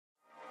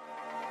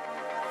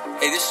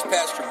Hey, this is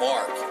Pastor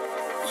Mark.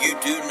 You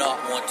do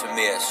not want to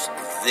miss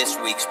this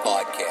week's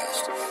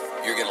podcast.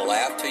 You're going to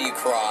laugh till you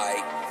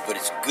cry, but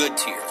it's good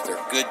tears. They're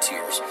good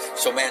tears.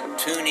 So, man,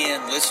 tune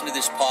in, listen to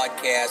this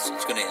podcast.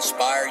 It's going to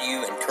inspire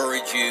you,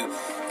 encourage you,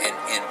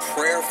 and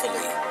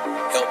prayerfully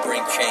help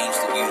bring change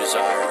that you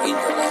desire in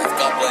your life.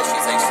 God bless you.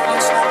 Thanks for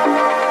listening.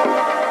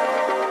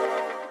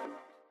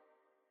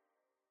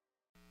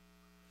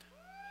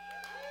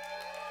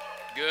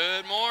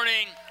 Good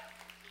morning.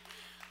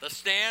 Let's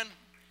stand.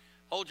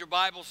 Hold your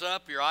Bibles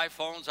up, your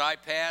iPhones,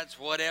 iPads,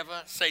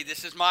 whatever. Say,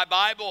 this is my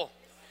Bible.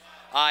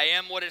 I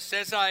am what it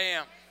says I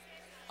am.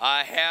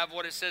 I have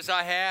what it says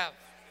I have.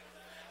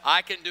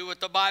 I can do what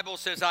the Bible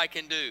says I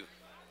can do.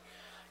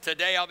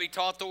 Today I'll be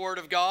taught the Word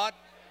of God,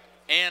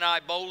 and I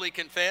boldly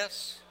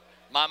confess.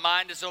 My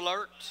mind is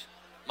alert.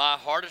 My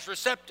heart is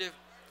receptive,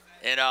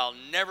 and I'll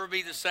never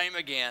be the same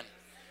again.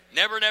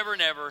 Never, never,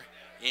 never.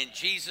 In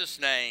Jesus'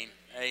 name,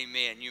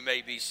 amen. You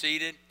may be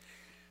seated.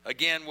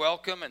 Again,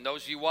 welcome, and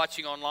those of you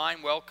watching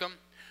online, welcome.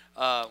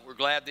 We're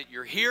glad that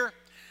you're here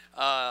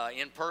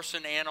in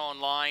person and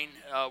online.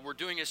 We're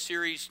doing a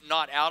series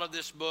not out of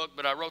this book,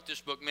 but I wrote this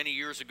book many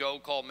years ago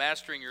called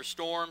Mastering Your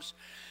Storms,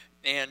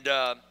 and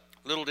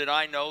little did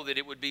I know that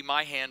it would be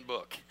my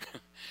handbook.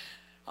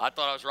 I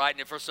thought I was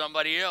writing it for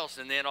somebody else,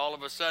 and then all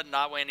of a sudden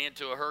I went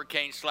into a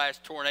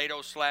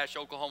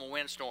hurricane/tornado/Oklahoma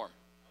windstorm.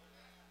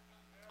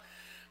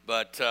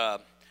 But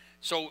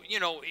so,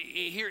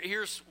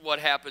 here's what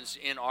happens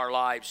in our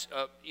lives.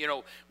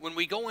 When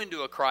we go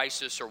into a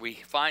crisis or we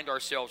find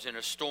ourselves in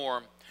a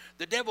storm,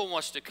 the devil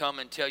wants to come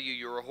and tell you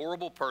you're a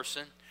horrible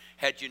person.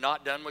 Had you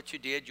not done what you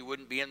did, you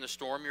wouldn't be in the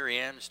storm you're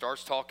in.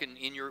 Starts talking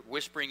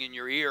whispering in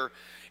your ear.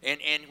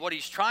 And what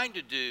he's trying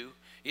to do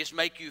is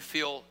make you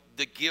feel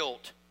the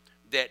guilt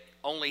that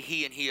only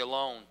he and he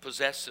alone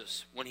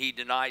possesses when he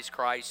denies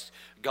Christ,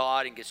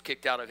 God, and gets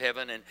kicked out of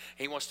heaven, and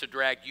he wants to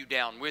drag you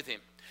down with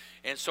him.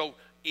 And so,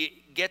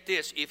 get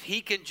this, if he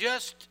can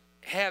just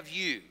have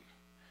you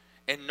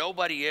and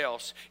nobody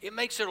else, it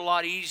makes it a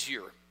lot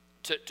easier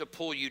to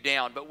pull you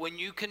down. But when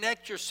you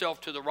connect yourself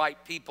to the right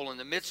people in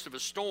the midst of a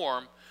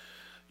storm,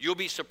 you'll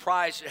be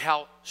surprised at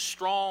how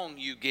strong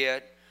you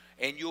get,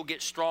 and you'll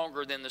get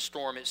stronger than the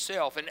storm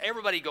itself. And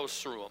everybody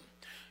goes through them.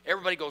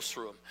 Everybody goes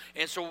through them.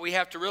 And so we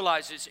have to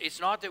realize it's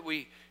not that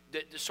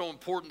it's so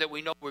important that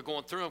we know we're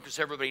going through them, because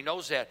everybody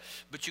knows that.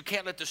 But you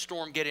can't let the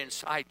storm get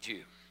inside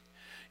you.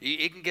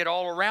 It can get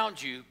all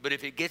around you, but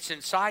if it gets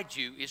inside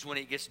you is when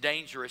it gets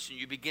dangerous, and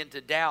you begin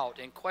to doubt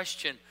and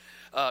question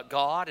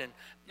God, and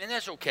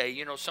that's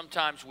okay.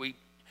 Sometimes we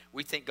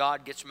think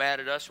God gets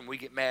mad at us and we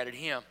get mad at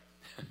him.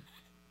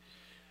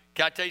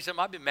 Can I tell you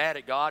something? I've been mad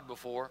at God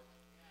before.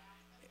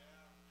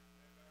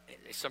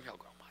 And some of y'all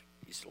go,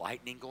 is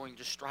lightning going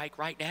to strike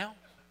right now?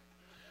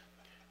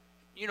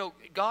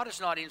 God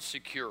is not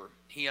insecure.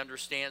 He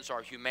understands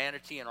our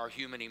humanity and our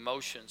human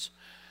emotions.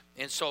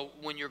 And so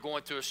when you're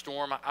going through a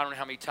storm, I don't know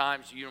how many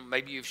times,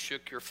 maybe you've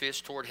shook your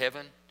fist toward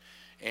heaven,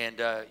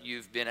 and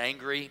you've been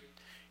angry,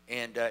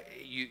 and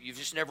you've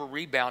just never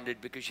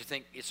rebounded because you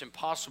think it's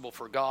impossible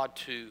for God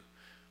to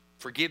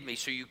forgive me.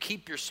 So you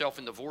keep yourself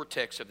in the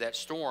vortex of that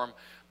storm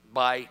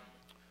by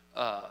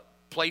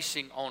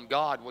placing on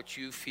God what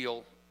you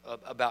feel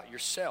about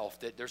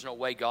yourself, that there's no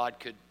way God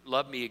could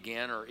love me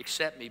again or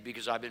accept me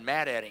because I've been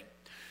mad at him.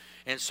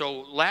 And so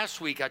last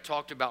week I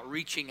talked about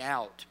reaching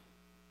out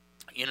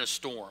in a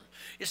storm.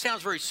 It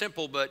sounds very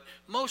simple, but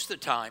most of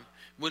the time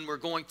when we're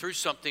going through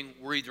something,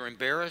 we're either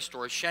embarrassed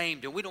or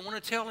ashamed, and we don't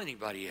want to tell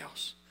anybody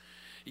else.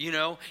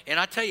 And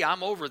I tell you,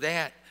 I'm over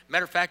that.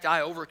 Matter of fact,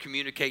 I over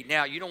communicate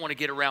now. You don't want to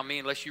get around me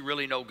unless you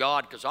really know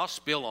God, because I'll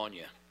spill on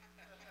you.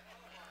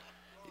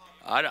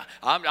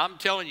 I'm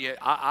telling you,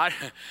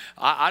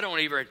 I don't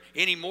even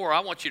anymore. I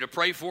want you to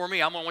pray for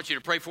me. I want you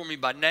to pray for me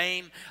by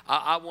name.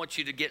 I want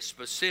you to get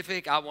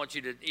specific. I want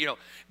you to,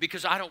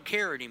 because I don't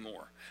care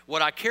anymore.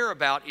 What I care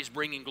about is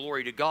bringing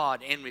glory to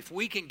God. And if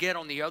we can get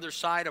on the other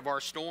side of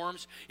our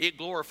storms, it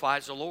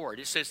glorifies the Lord.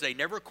 It says they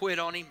never quit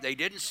on him. They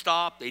didn't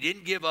stop. They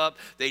didn't give up.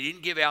 They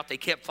didn't give out. They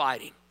kept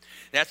fighting.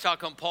 That's how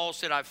come Paul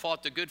said, I've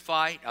fought the good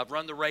fight. I've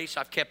run the race.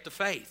 I've kept the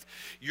faith.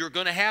 You're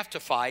going to have to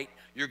fight.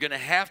 You're going to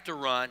have to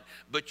run.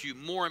 But you,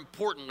 more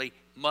importantly,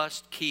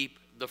 must keep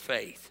the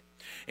faith.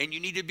 And you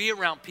need to be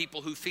around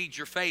people who feed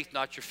your faith,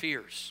 not your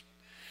fears.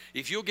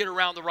 If you'll get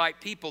around the right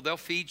people, they'll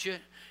feed you.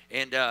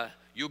 And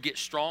you'll get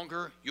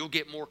stronger. You'll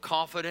get more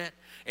confident.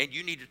 And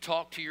you need to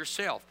talk to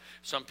yourself.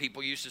 Some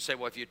people used to say,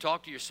 well, if you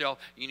talk to yourself,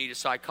 you need a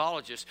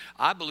psychologist.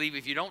 I believe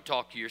if you don't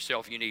talk to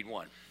yourself, you need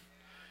one.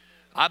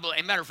 As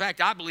a matter of fact,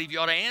 I believe you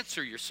ought to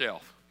answer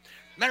yourself.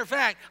 Matter of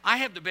fact, I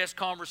have the best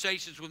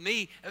conversations with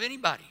me of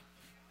anybody.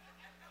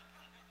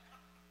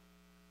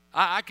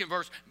 I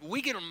converse.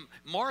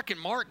 Mark and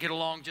Mark get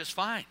along just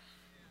fine.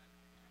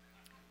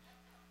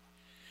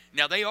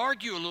 Now, they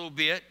argue a little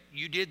bit.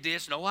 You did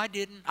this. No, I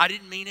didn't. I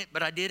didn't mean it,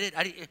 but I did it.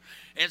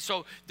 And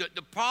so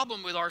the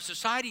problem with our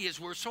society is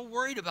we're so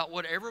worried about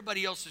what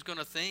everybody else is going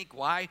to think,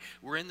 why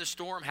we're in the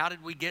storm, how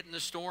did we get in the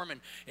storm,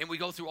 and we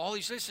go through all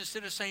these lists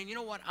instead of saying, you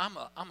know what, I'm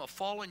a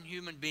fallen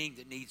human being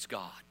that needs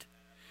God.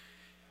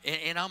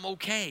 And I'm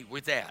okay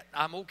with that.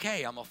 I'm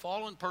okay. I'm a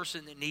fallen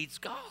person that needs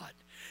God.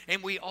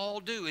 And we all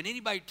do. And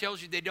anybody who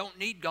tells you they don't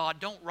need God,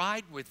 don't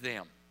ride with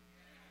them.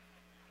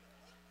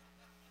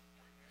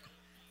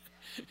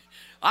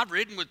 I've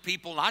ridden with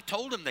people and I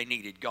told them they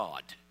needed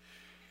God.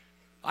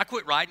 I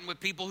quit riding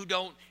with people who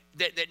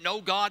that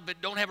know God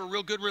but don't have a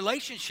real good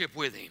relationship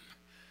with Him.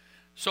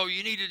 So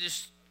you need to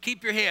just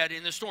keep your head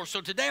in the storm. So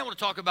today I want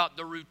to talk about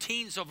the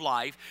routines of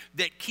life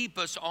that keep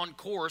us on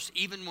course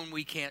even when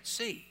we can't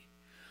see.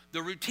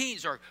 The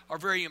routines are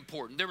very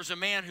important. There was a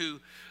man who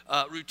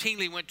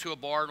routinely went to a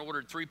bar and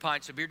ordered 3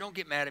 pints of beer. Don't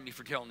get mad at me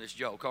for telling this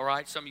joke, all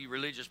right? Some of you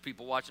religious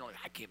people watching,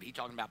 I can't be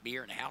talking about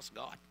beer in the house of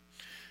God.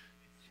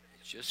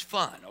 It's just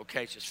fun,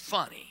 okay? It's just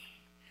funny.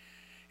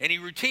 And he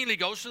routinely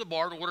goes to the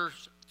bar and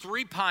orders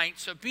 3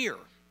 pints of beer.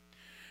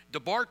 The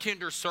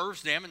bartender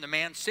serves them, and the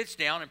man sits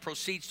down and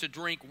proceeds to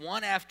drink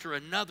one after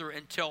another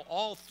until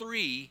all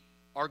 3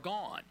 are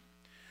gone.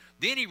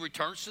 Then he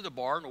returns to the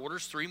bar and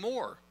orders 3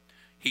 more.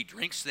 He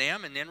drinks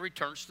them and then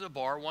returns to the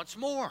bar once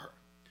more.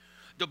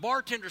 The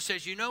bartender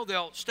says, you know,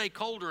 they'll stay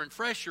colder and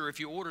fresher if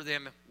you order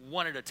them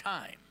one at a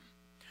time.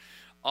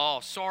 Oh,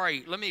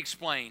 sorry, let me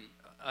explain,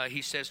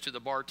 he says to the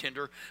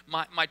bartender.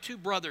 My 2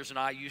 brothers and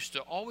I used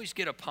to always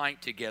get a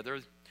pint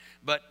together,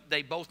 but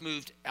they both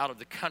moved out of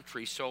the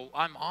country, so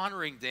I'm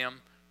honoring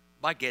them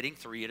by getting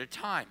 3 at a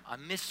time. I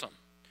miss them.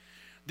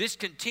 This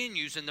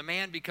continues, and the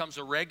man becomes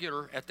a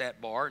regular at that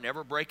bar,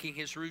 never breaking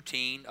his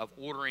routine of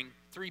ordering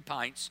 3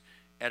 pints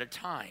at a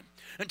time.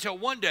 Until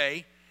one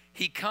day,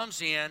 he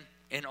comes in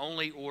and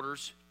only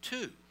orders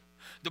 2.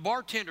 The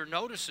bartender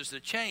notices the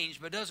change,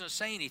 but doesn't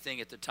say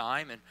anything at the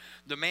time, and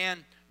the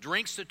man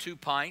drinks the 2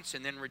 pints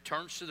and then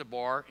returns to the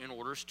bar and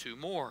orders 2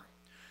 more.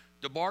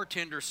 The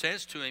bartender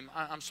says to him,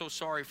 I'm so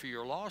sorry for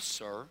your loss,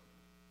 sir.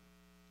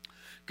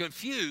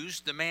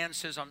 Confused, the man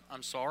says,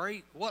 I'm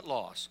sorry, what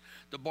loss?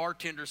 The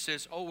bartender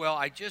says, oh, well,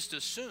 I just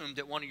assumed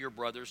that one of your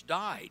brothers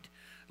died.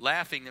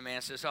 Laughing, the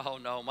man says, oh,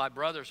 no, my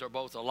brothers are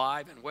both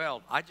alive and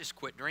well. I just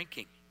quit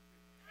drinking.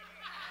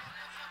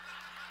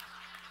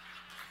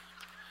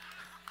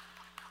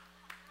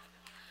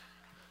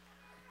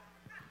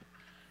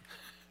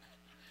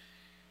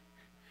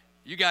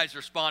 You guys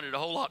responded a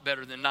whole lot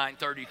better than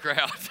 9:30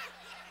 crowd.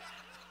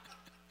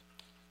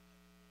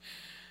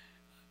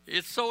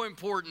 It's so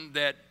important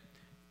that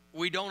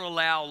we don't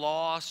allow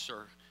loss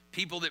or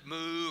people that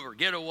move or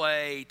get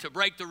away to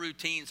break the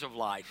routines of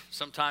life.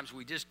 Sometimes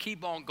we just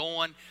keep on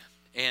going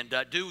and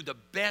do the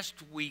best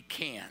we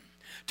can.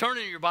 Turn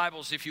in your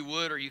Bibles, if you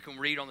would, or you can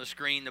read on the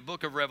screen, the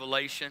book of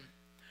Revelation.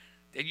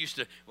 They used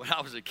to, when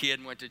I was a kid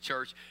and went to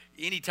church,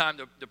 anytime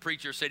the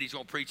preacher said he's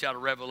going to preach out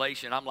of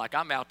Revelation, I'm like,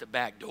 I'm out the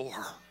back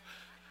door.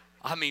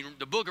 I mean,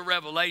 the book of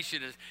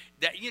Revelation is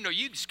that, you know,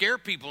 you can scare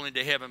people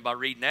into heaven by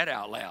reading that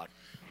out loud.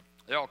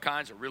 There are all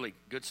kinds of really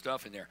good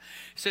stuff in there.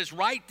 It says,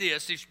 write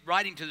this. He's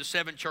writing to the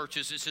 7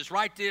 churches. It says,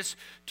 write this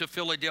to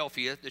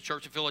Philadelphia, the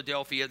church of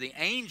Philadelphia, the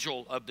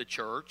angel of the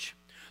church,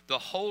 the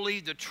holy,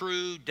 the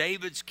true,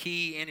 David's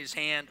key in his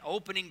hand,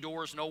 opening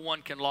doors no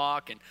one can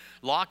lock and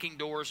locking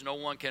doors no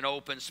one can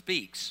open,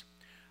 speaks.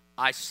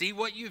 I see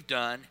what you've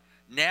done.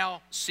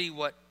 Now see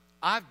what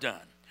I've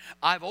done.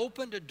 I've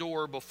opened a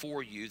door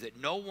before you that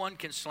no one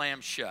can slam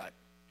shut.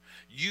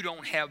 You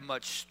don't have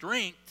much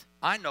strength.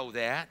 I know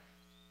that.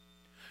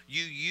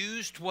 You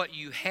used what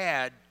you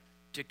had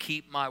to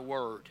keep my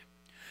word.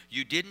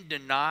 You didn't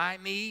deny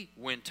me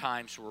when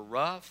times were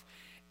rough.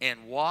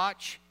 And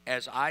watch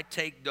as I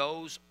take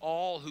those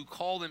all who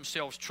call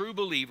themselves true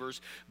believers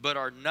but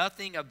are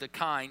nothing of the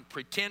kind,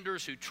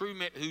 pretenders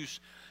whose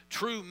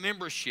true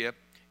membership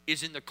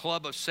is in the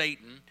club of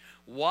Satan.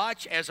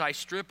 Watch as I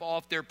strip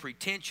off their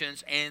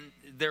pretensions and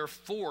they're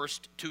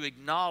forced to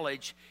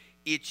acknowledge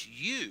it's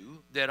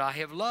you that I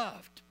have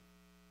loved.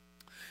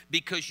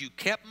 Because you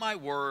kept my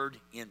word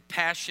in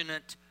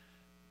passionate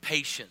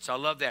patience. I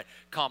love that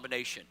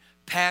combination.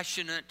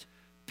 Passionate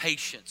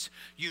patience.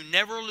 You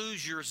never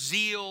lose your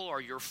zeal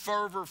or your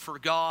fervor for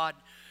God.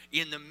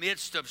 In the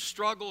midst of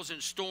struggles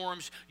and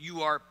storms,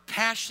 you are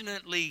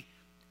passionately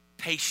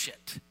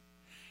patient.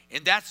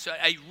 And that's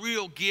a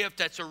real gift.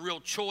 That's a real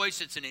choice.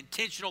 It's an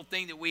intentional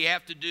thing that we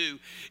have to do,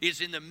 is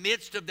in the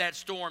midst of that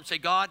storm, say,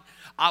 God,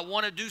 I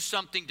want to do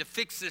something to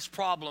fix this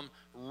problem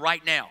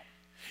right now.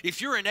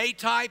 If you're an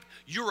A-type,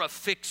 you're a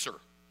fixer.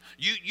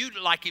 You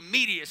like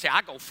immediately say,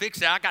 I go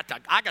fix it. I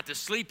got to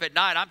sleep at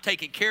night. I'm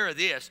taking care of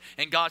this.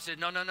 And God said,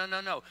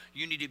 no.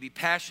 You need to be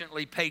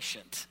passionately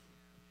patient.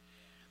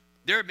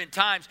 There have been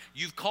times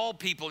you've called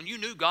people and you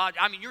knew God.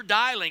 I mean, you're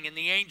dialing and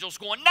the angel's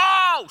going,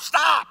 no,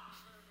 stop.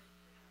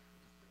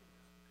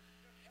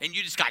 And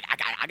you just got,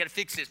 I got to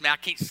fix this, man. I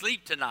can't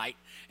sleep tonight.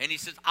 And he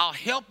says, I'll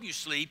help you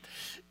sleep.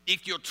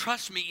 If you'll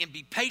trust me and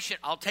be patient,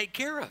 I'll take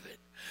care of it.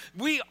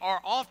 We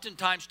are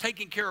oftentimes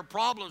taking care of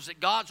problems that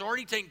God's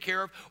already taken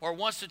care of or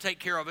wants to take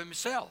care of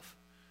himself.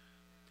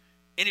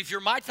 And if you're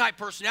my type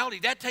personality,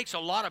 that takes a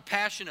lot of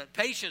passionate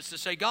patience to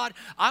say, God,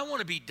 I want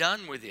to be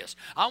done with this.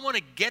 I want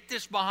to get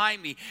this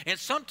behind me. And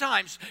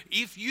sometimes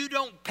if you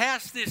don't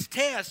pass this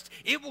test,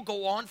 it will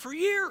go on for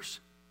years.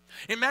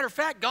 And matter of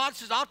fact, God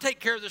says, I'll take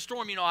care of the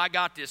storm. You know, I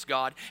got this,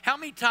 God. How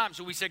many times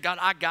have we said, God,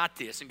 I got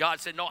this? And God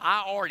said, no,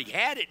 I already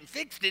had it and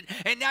fixed it,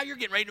 and now you're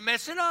getting ready to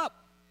mess it up.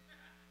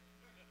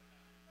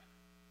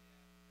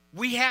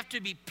 We have to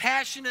be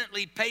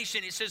passionately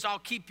patient. It says, I'll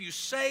keep you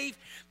safe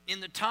in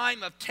the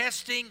time of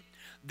testing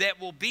that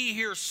will be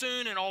here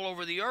soon and all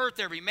over the earth.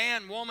 Every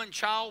man, woman,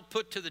 child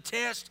put to the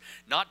test.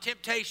 Not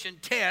temptation,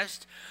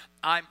 test.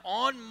 I'm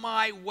on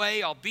my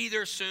way. I'll be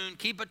there soon.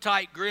 Keep a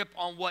tight grip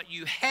on what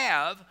you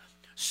have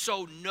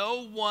so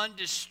no one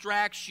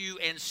distracts you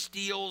and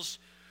steals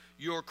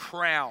your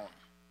crown.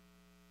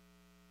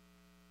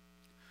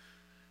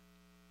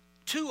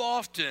 Too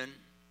often,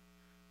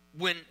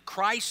 when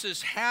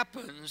crisis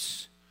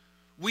happens,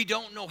 we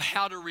don't know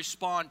how to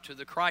respond to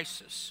the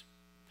crisis.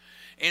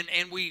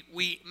 And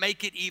we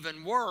make it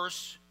even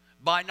worse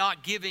by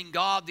not giving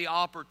God the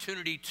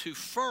opportunity to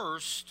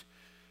first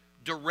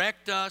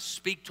direct us,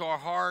 speak to our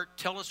heart,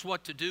 tell us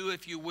what to do,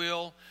 if you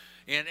will.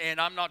 And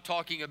I'm not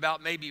talking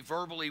about maybe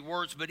verbally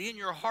words, but in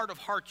your heart of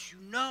hearts, you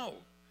know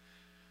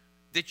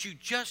that you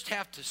just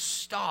have to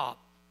stop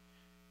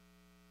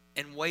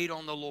and wait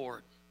on the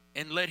Lord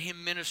and let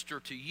Him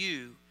minister to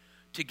you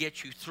to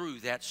get you through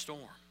that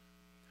storm.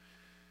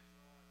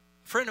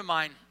 A friend of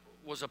mine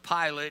was a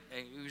pilot,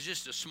 and it was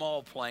just a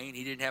small plane.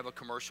 He didn't have a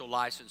commercial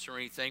license or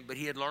anything, but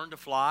he had learned to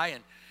fly,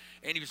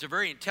 and he was a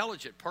very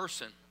intelligent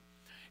person.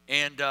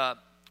 And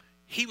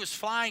he was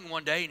flying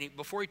one day, and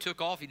before he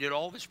took off, he did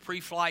all of his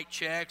pre-flight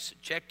checks,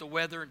 checked the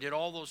weather, and did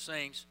all those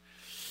things.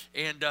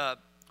 And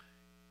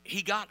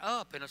he got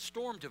up, and a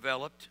storm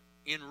developed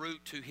en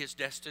route to his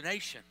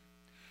destination.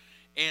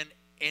 And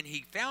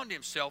he found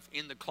himself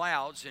in the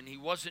clouds, and he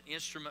wasn't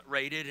instrument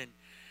rated,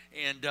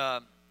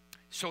 and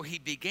so he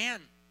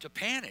began to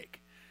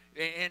panic.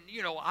 And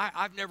you know,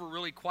 I've never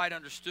really quite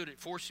understood it.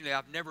 Fortunately,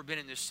 I've never been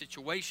in this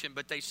situation,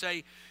 but they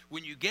say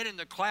when you get in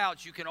the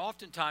clouds, you can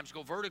oftentimes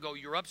go vertigo.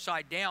 You're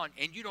upside down,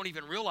 and you don't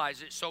even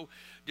realize it. So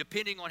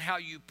depending on how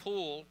you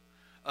pull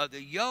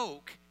the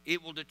yoke,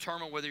 it will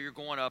determine whether you're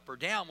going up or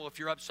down. Well, if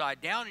you're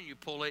upside down and you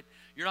pull it,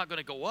 you're not going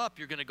to go up,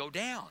 you're going to go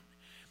down.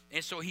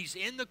 And so he's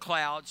in the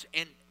clouds,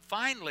 and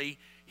finally,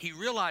 he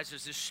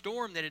realizes this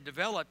storm that had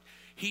developed.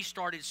 He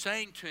started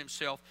saying to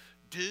himself,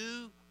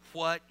 do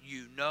what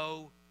you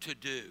know to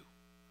do.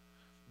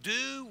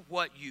 Do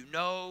what you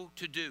know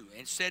to do.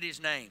 And said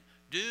his name.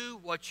 Do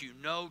what you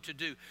know to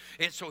do.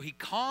 And so he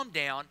calmed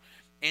down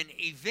and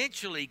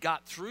eventually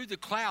got through the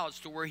clouds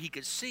to where he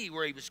could see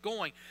where he was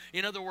going.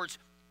 In other words,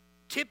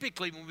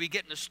 typically when we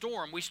get in a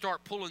storm, we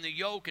start pulling the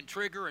yoke and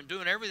trigger and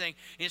doing everything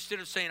instead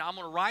of saying, I'm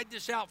going to ride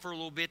this out for a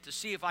little bit to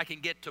see if I can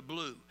get to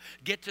blue.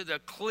 Get to the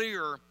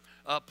clear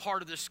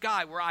part of the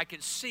sky where I can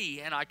see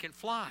and I can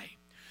fly.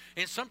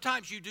 And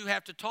sometimes you do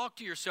have to talk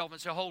to yourself and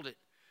say, hold it.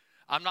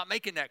 I'm not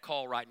making that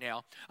call right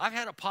now. I've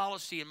had a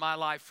policy in my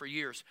life for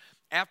years.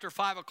 After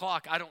 5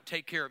 o'clock, I don't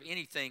take care of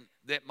anything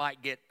that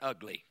might get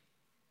ugly.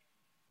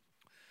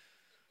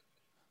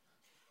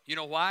 You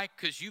know why?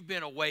 Because you've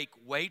been awake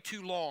way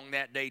too long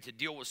that day to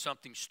deal with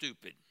something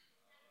stupid.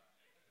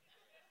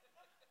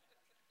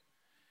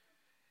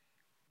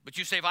 But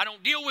you say, if I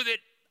don't deal with it,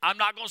 I'm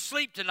not going to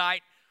sleep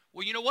tonight.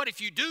 Well, you know what? If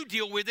you do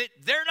deal with it,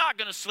 they're not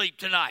going to sleep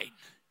tonight.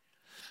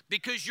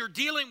 Because you're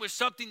dealing with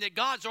something that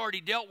God's already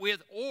dealt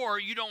with, or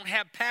you don't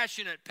have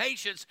passionate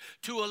patience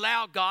to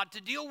allow God to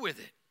deal with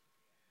it.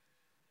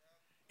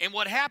 And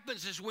what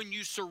happens is when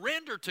you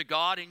surrender to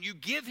God and you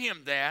give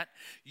Him that,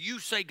 you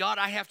say, God,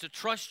 I have to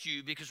trust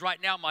you because right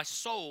now my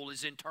soul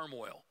is in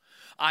turmoil.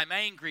 I'm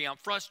angry, I'm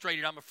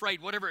frustrated, I'm afraid,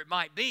 whatever it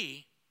might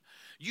be.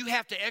 You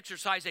have to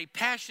exercise a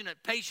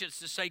passionate patience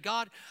to say,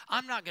 God,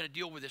 I'm not going to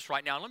deal with this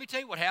right now. And let me tell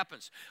you what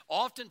happens.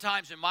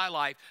 Oftentimes in my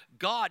life,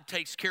 God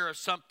takes care of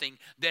something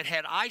that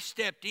had I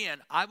stepped in,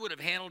 I would have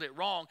handled it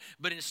wrong.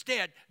 But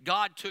instead,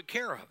 God took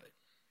care of it.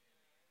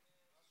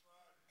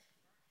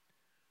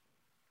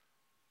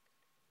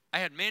 I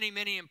had many,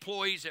 many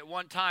employees at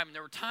one time. And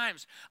there were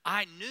times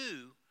I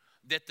knew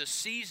that the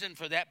season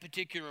for that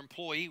particular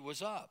employee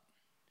was up.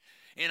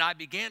 And I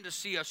began to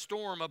see a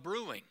storm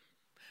a-brewing.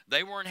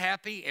 They weren't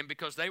happy, and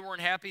because they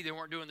weren't happy, they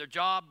weren't doing their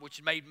job,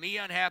 which made me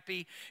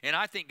unhappy, and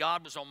I think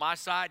God was on my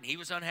side, and He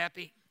was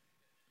unhappy.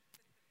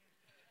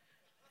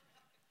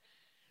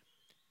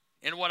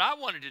 And what I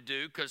wanted to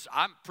do, because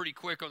I'm pretty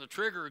quick on the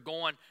trigger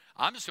going,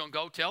 I'm just going to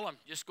go tell them,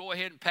 just go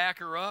ahead and pack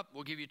her up.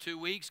 We'll give you 2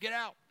 weeks. Get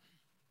out.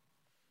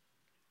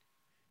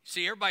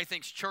 See, everybody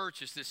thinks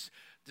church is this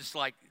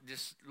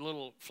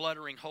little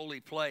fluttering holy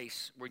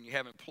place where you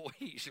have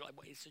employees. You're like,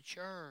 well, it's a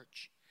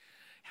church.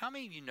 How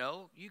many of you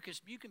know you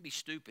can be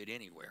stupid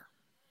anywhere?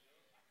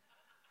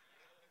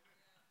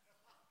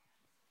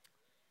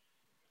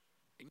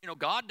 You know,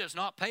 God does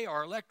not pay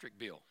our electric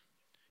bill.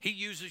 He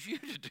uses you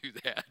to do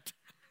that.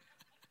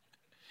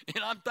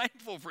 And I'm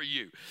thankful for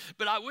you.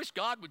 But I wish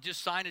God would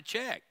just sign a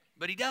check.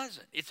 But He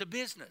doesn't. It's a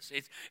business.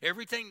 It's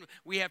everything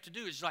we have to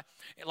do is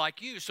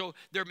like you. So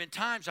there have been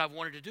times I've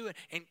wanted to do it.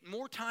 And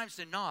more times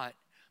than not,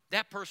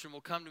 that person will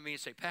come to me and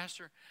say,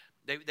 Pastor,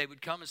 They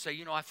would come and say,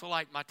 I feel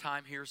like my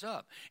time here's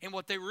up. And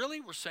what they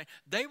really were saying,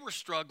 they were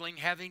struggling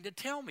having to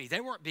tell me.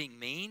 They weren't being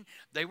mean.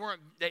 They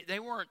weren't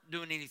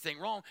doing anything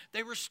wrong.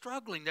 They were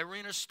struggling. They were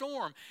in a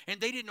storm,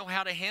 and they didn't know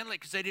how to handle it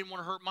because they didn't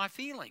want to hurt my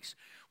feelings.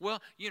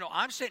 Well,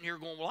 I'm sitting here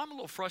going, well, I'm a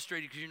little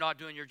frustrated because you're not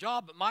doing your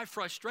job, but my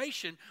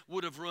frustration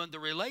would have ruined the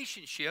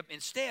relationship.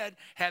 Instead,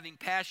 having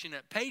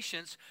passionate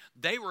patience,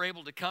 they were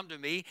able to come to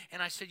me,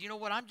 and I said, you know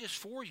what, I'm just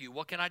for you.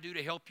 What can I do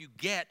to help you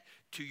get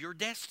to your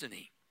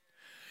destiny?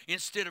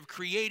 Instead of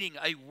creating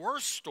a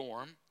worse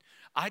storm,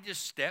 I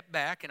just stepped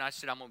back and I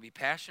said, I'm going to be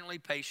passionately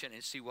patient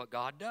and see what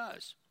God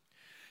does.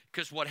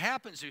 Because what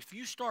happens if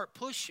you start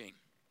pushing,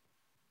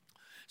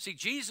 see,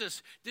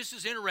 Jesus, this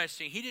is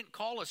interesting. He didn't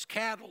call us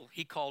cattle.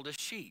 He called us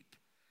sheep.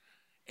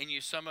 And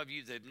some of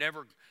you that have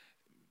never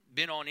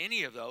been on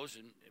any of those,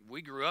 and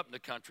we grew up in the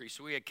country,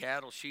 so we had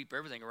cattle, sheep,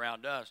 everything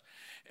around us.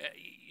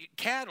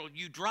 Cattle,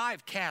 you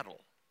drive cattle.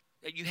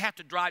 You have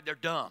to drive, they're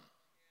dumb.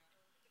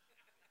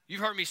 You've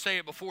heard me say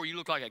it before. You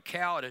look like a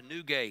cow at a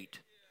new gate.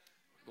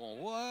 Going,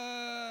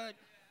 what?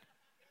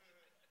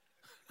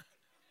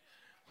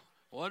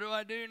 What do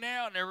I do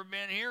now? Never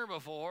been here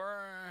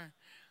before.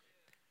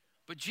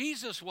 But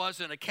Jesus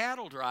wasn't a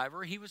cattle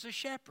driver. He was a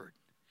shepherd,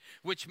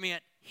 which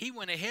meant he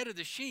went ahead of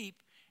the sheep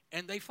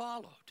and they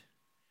followed.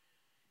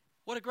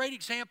 What a great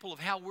example of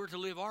how we're to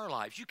live our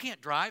lives. You can't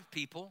drive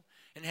people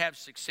and have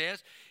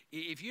success.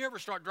 If you ever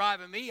start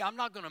driving me, I'm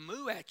not going to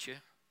moo at you.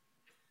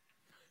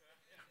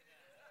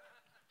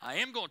 I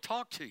am going to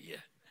talk to you.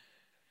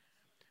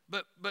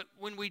 But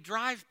when we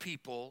drive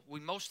people,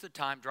 we most of the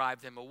time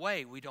drive them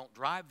away. We don't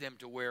drive them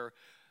to where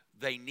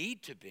they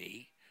need to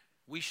be.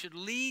 We should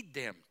lead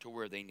them to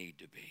where they need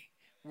to be,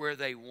 where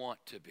they want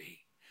to be.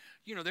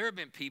 There have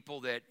been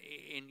people that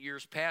in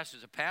years past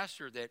as a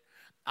pastor that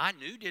I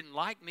knew didn't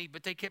like me,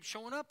 but they kept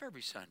showing up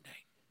every Sunday.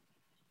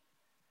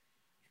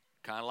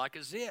 Kind of like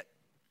a zit.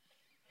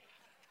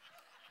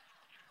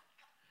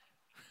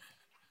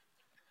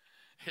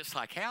 It's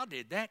like, how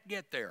did that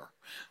get there?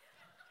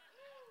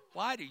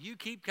 Why do you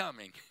keep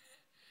coming?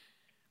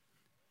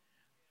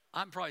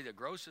 I'm probably the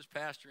grossest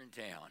pastor in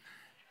town.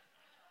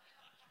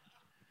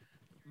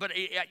 But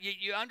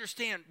you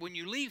understand, when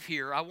you leave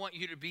here, I want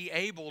you to be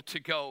able to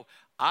go,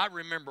 I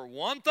remember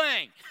one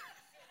thing.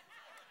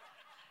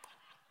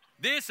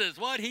 This is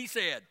what he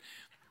said.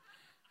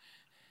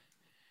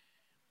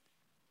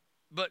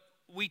 But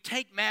we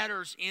take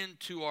matters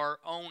into our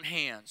own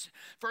hands.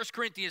 1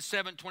 Corinthians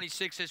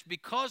 7:26 says,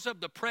 because of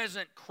the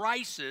present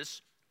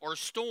crisis or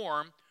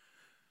storm,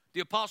 the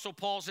Apostle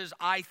Paul says,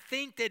 I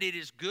think that it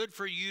is good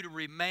for you to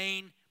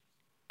remain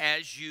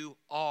as you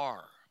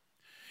are.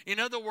 In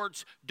other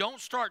words,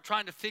 don't start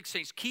trying to fix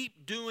things.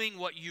 Keep doing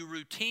what you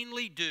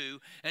routinely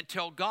do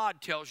until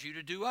God tells you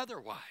to do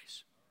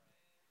otherwise.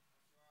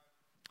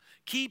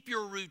 Keep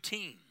your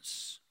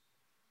routines.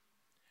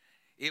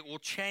 It will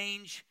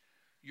change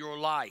your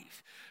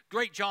life.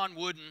 Great John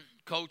Wooden,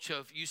 coach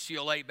of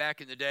UCLA back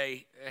in the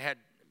day, had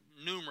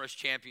numerous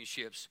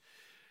championships.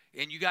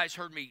 And you guys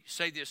heard me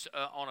say this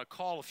on a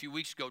call a few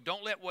weeks ago.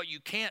 Don't let what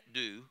you can't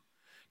do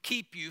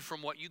keep you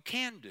from what you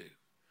can do.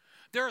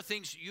 There are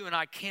things you and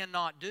I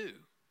cannot do,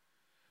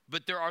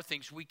 but there are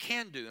things we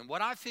can do. And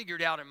what I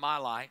figured out in my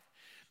life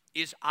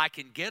is I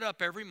can get up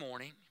every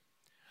morning.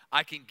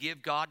 I can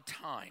give God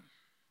time.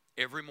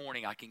 Every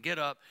morning I can get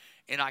up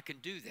and I can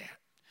do that.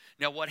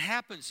 Now, what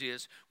happens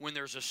is when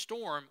there's a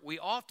storm, we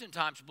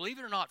oftentimes, believe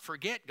it or not,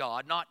 forget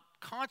God, not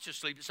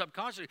consciously, but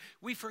subconsciously,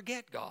 we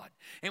forget God.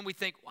 And we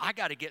think, I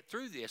got to get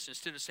through this,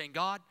 instead of saying,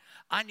 God,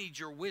 I need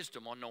your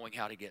wisdom on knowing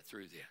how to get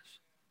through this.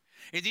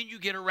 And then you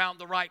get around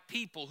the right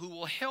people who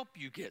will help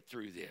you get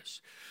through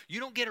this.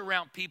 You don't get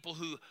around people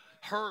who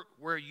hurt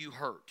where you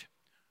hurt.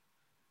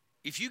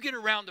 If you get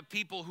around the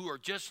people who are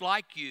just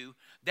like you,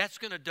 that's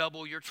going to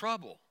double your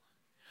trouble.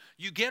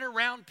 You get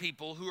around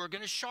people who are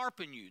going to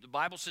sharpen you. The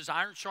Bible says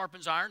iron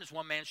sharpens iron as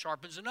one man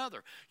sharpens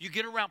another. You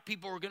get around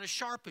people who are going to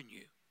sharpen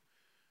you.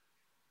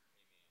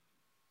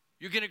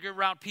 You're going to get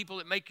around people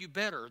that make you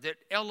better, that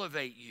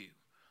elevate you,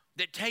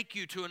 that take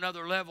you to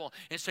another level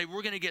and say,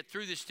 we're going to get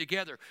through this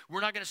together.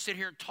 We're not going to sit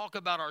here and talk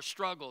about our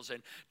struggles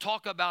and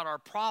talk about our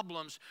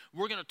problems.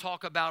 We're going to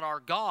talk about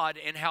our God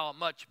and how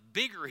much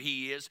bigger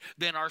He is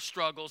than our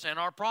struggles and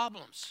our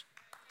problems.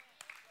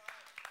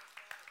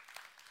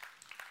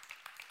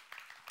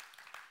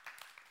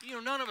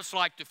 None of us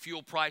like the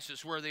fuel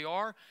prices where they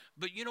are,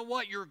 but you know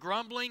what? Your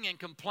grumbling and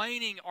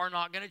complaining are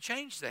not going to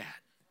change that.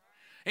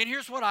 And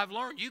here's what I've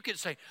learned. You can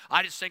say,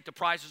 I just think the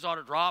prices ought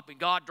to drop, and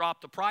God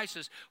dropped the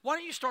prices. Why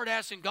don't you start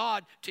asking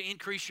God to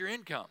increase your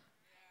income?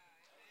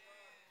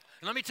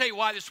 And let me tell you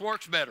why this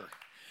works better.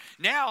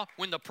 Now,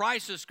 when the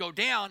prices go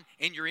down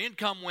and your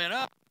income went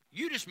up,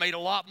 you just made a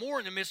lot more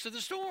in the midst of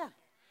the storm.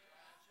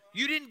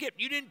 You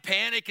didn't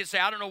panic and say,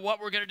 I don't know what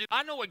we're going to do.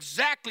 I know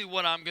exactly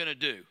what I'm going to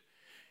do.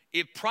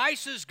 If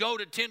prices go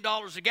to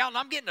 $10 a gallon,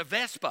 I'm getting a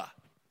Vespa.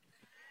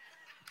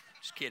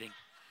 Just kidding.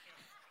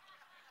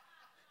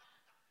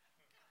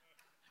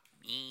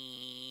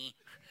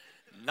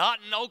 Not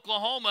in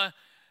Oklahoma.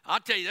 I'll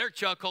tell you, there are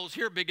chuck holes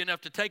here big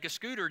enough to take a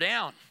scooter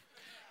down.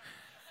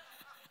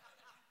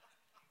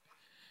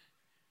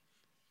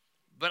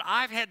 But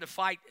I've had to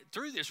fight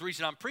through this. The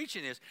reason I'm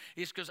preaching this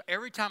is because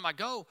every time I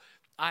go,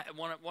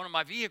 one of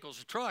my vehicles,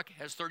 a truck,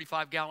 has a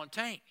 35-gallon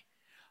tank.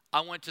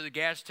 I went to the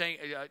gas tank,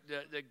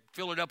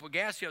 fill it up with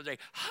gas the other day,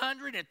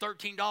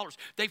 $113.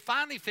 They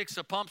finally fixed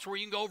the pumps where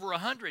you can go over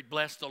 100,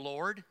 bless the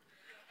Lord.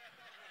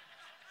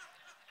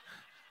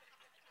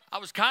 I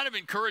was kind of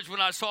encouraged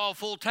when I saw a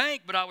full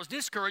tank, but I was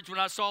discouraged when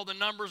I saw the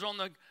numbers on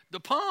the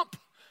pump.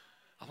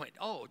 I went,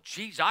 oh,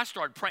 geez, I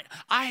started praying.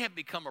 I have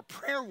become a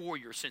prayer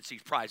warrior since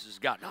these prices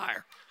have gotten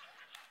higher.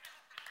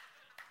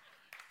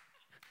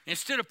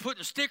 Instead of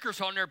putting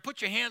stickers on there,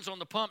 put your hands on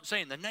the pump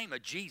saying, in the name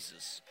of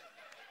Jesus.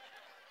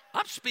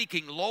 I'm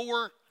speaking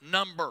lower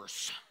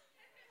numbers.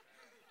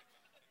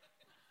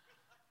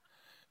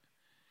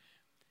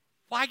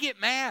 Why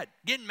get mad?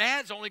 Getting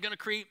mad is only going to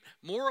create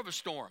more of a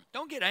storm.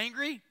 Don't get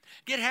angry.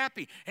 Get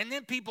happy. And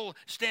then people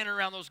standing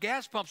around those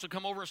gas pumps will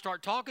come over and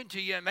start talking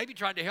to you and maybe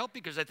trying to help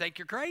you because they think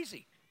you're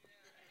crazy.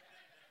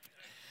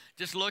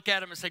 Just look at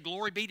them and say,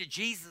 glory be to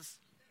Jesus.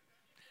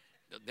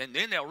 Then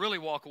they'll really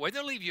walk away.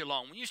 They'll leave you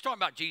alone. When you start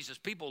about Jesus,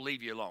 people will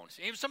leave you alone.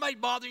 If somebody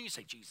bothering you,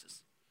 say,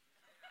 Jesus.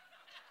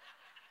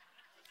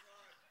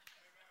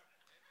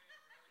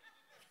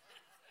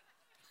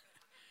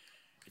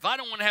 If I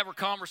don't want to have a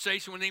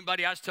conversation with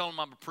anybody, I just tell them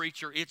I'm a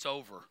preacher, it's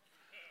over.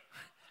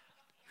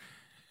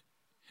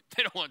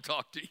 They don't want to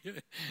talk to you.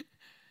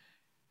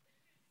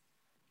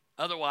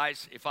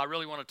 Otherwise, if I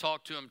really want to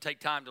talk to them, take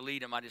time to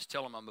lead them, I just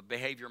tell them I'm a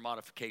behavior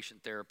modification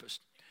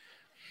therapist.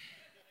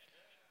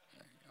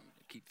 I'm going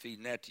to keep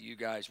feeding that to you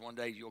guys. One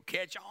day you'll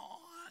catch on.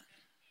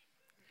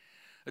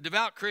 A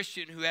devout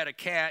Christian who had a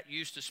cat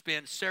used to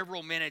spend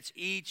several minutes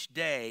each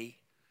day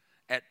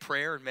at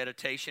prayer and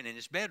meditation in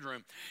his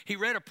bedroom. He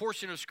read a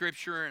portion of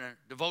Scripture in a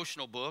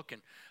devotional book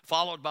and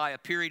followed by a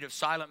period of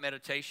silent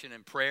meditation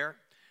and prayer.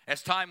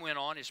 As time went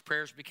on, his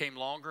prayers became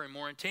longer and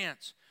more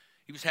intense.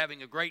 He was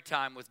having a great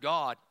time with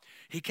God.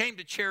 He came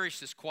to cherish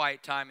this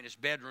quiet time in his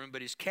bedroom,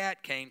 but his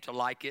cat came to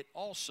like it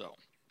also.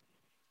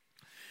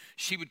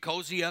 She would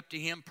cozy up to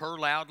him, purr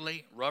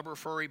loudly, rub her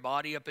furry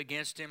body up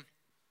against him.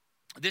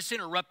 This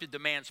interrupted the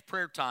man's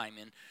prayer time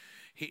and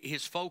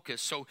his focus.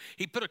 So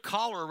he put a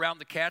collar around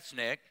the cat's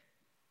neck,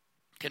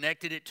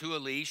 connected it to a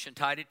leash, and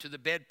tied it to the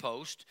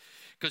bedpost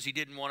because he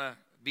didn't want to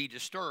be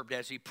disturbed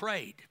as he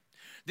prayed.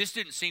 This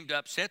didn't seem to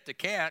upset the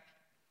cat,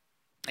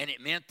 and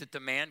it meant that the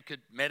man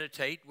could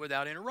meditate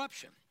without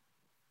interruption.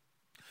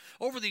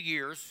 Over the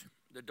years,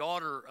 the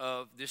daughter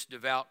of this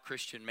devout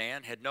Christian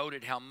man had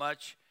noted how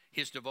much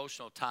his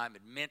devotional time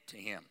had meant to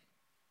him.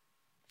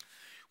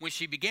 When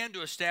she began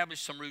to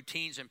establish some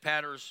routines and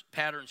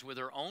patterns with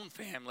her own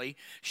family,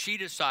 she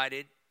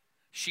decided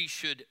she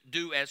should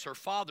do as her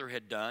father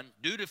had done.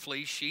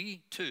 Dutifully,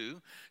 she,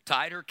 too,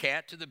 tied her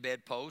cat to the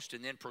bedpost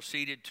and then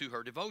proceeded to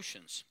her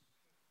devotions.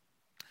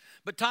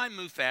 But time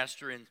moved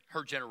faster in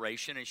her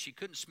generation, and she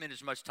couldn't spend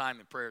as much time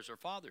in prayer as her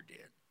father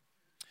did.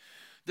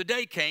 The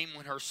day came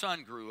when her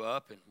son grew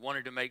up and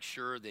wanted to make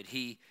sure that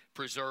he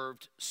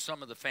preserved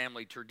some of the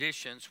family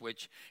traditions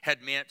which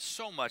had meant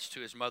so much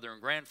to his mother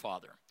and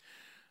grandfather.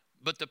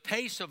 But the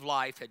pace of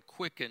life had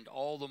quickened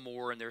all the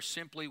more, and there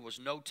simply was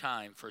no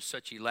time for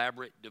such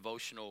elaborate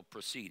devotional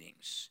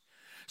proceedings.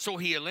 So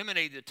he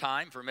eliminated the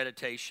time for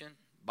meditation,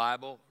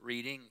 Bible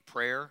reading,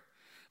 prayer.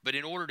 But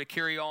in order to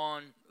carry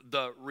on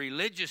the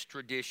religious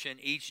tradition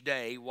each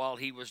day while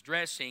he was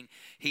dressing,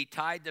 he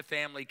tied the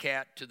family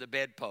cat to the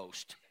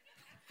bedpost.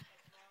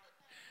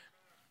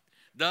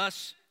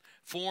 Thus,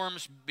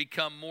 forms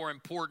become more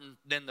important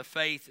than the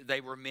faith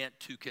they were meant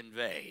to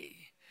convey.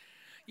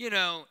 You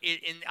know,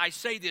 and I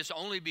say this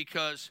only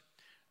because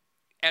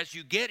as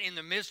you get in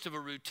the midst of a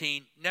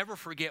routine, never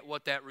forget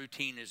what that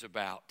routine is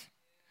about.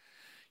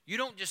 You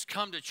don't just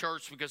come to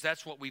church because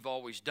that's what we've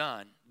always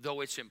done,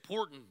 though it's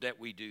important that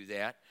we do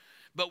that.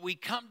 But we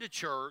come to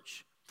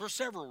church for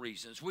several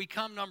reasons. We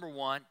come, number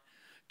one,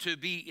 to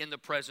be in the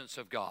presence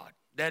of God.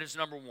 That is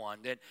number one,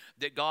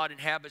 that God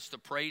inhabits the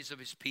praise of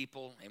his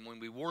people. And when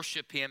we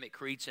worship him, it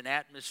creates an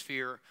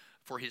atmosphere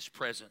for his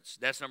presence.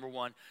 That's number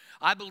one.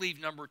 I believe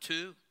number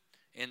two,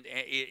 and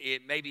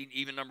it maybe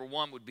even number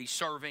one would be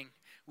serving.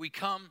 We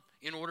come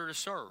in order to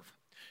serve.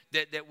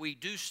 That we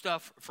do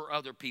stuff for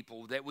other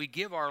people, that we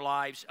give our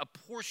lives a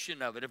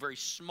portion of it, a very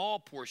small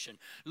portion,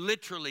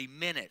 literally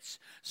minutes.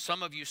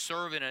 Some of you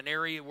serve in an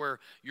area where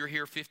you're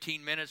here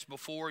 15 minutes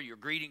before, you're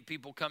greeting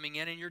people coming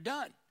in, and you're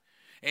done.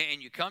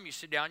 And you come, you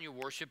sit down, you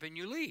worship, and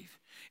you leave.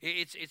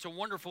 It's a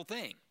wonderful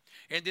thing.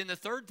 And then the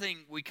third thing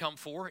we come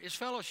for is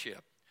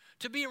fellowship.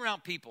 To be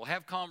around people,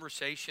 have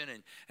conversation,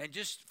 and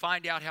just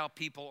find out how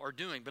people are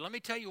doing. But let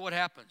me tell you what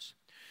happens.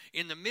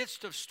 In the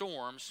midst of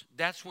storms,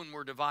 that's when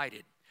we're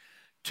divided.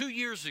 2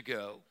 years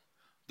ago,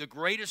 the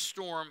greatest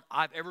storm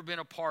I've ever been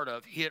a part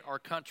of hit our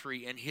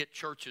country and hit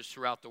churches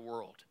throughout the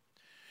world.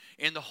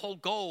 And the whole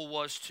goal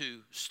was to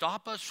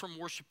stop us from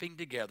worshiping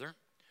together,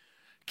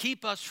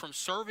 keep us from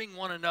serving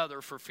one another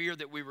for fear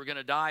that we were going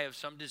to die of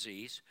some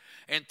disease.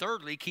 And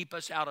thirdly, keep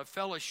us out of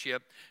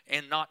fellowship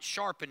and not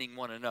sharpening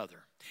one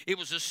another. It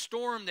was a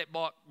storm that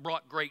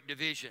brought great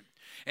division.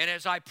 And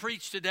as I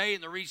preach today,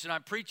 and the reason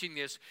I'm preaching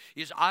this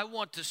is I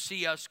want to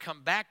see us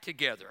come back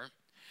together,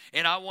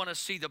 and I want to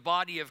see the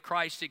body of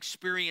Christ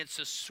experience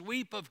a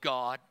sweep of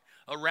God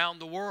around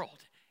the world.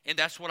 And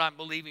that's what I'm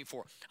believing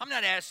for. I'm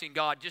not asking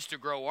God just to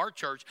grow our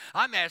church.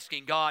 I'm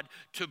asking God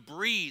to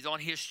breathe on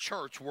His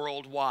church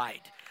worldwide.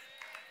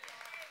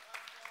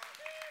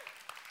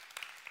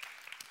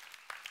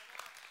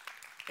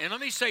 And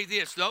let me say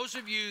this. Those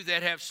of you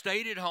that have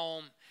stayed at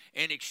home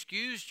and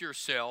excused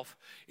yourself,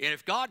 and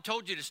if God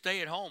told you to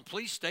stay at home,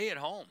 please stay at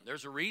home.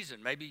 There's a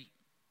reason. Maybe,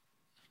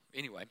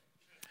 anyway.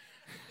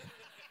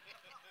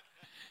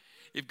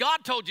 If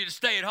God told you to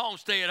stay at home,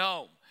 stay at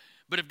home.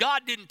 But if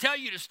God didn't tell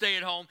you to stay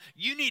at home,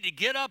 you need to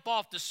get up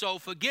off the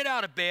sofa, get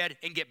out of bed,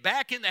 and get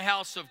back in the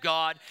house of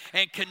God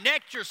and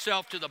connect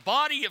yourself to the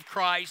body of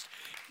Christ.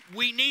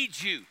 We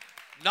need you.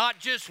 Not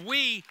just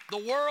we, the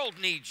world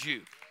needs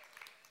you.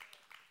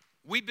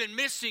 We've been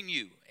missing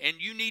you, and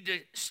you need to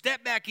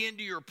step back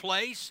into your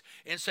place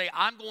and say,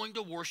 I'm going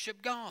to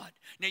worship God.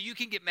 Now, you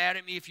can get mad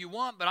at me if you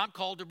want, but I'm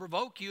called to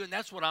provoke you, and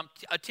that's what I'm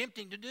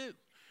attempting to do.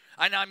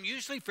 And I'm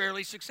usually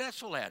fairly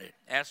successful at it.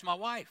 Ask my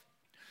wife.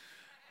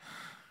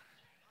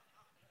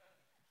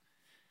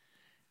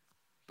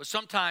 But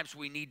sometimes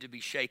we need to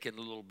be shaken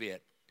a little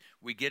bit.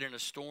 We get in a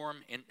storm,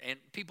 and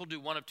people do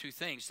one of two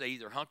things. They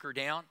either hunker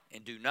down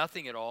and do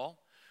nothing at all,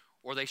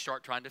 or they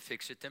start trying to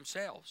fix it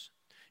themselves.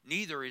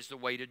 Neither is the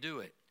way to do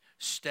it.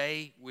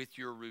 Stay with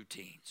your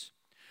routines.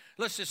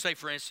 Let's just say,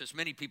 for instance,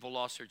 many people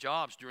lost their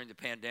jobs during the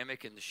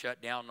pandemic and the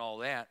shutdown and all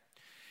that.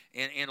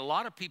 And a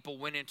lot of people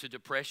went into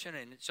depression,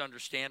 and it's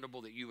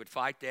understandable that you would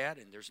fight that,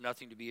 and there's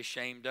nothing to be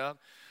ashamed of.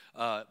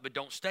 But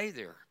don't stay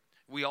there.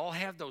 We all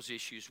have those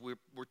issues.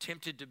 We're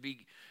tempted to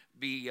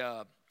be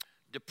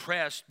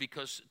depressed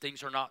because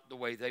things are not the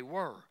way they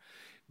were.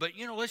 But,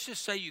 let's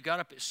just say you got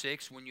up at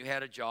 6 when you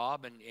had a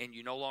job and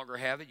you no longer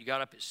have it. You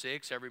got up at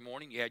 6 every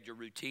morning. You had your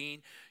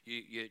routine.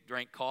 You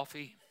drank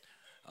coffee.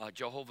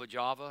 Jehovah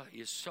Java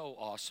is so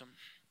awesome.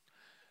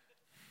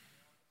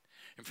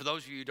 And for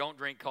those of you who don't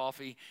drink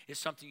coffee,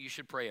 it's something you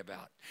should pray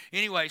about.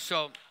 Anyway,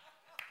 so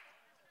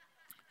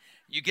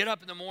you get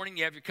up in the morning,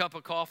 you have your cup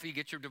of coffee, you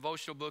get your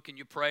devotional book, and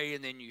you pray,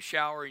 and then you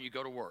shower and you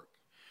go to work.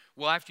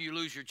 Well, after you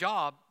lose your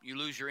job, you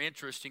lose your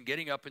interest in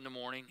getting up in the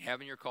morning,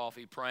 having your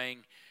coffee, praying,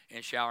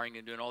 and showering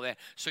and doing all that.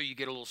 So you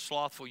get a little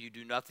slothful, you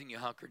do nothing, you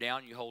hunker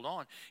down, you hold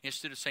on.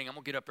 Instead of saying, I'm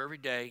going to get up every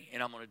day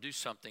and I'm going to do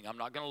something. I'm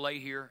not going to lay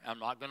here. I'm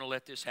not going to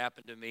let this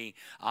happen to me.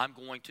 I'm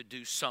going to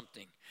do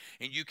something.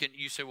 And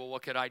you say, well,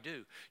 what could I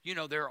do?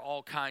 There are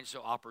all kinds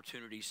of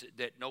opportunities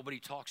that nobody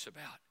talks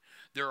about.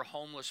 There are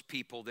homeless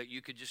people that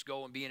you could just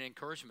go and be an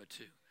encouragement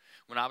to.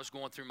 When I was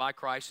going through my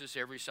crisis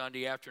every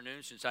Sunday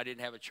afternoon, since I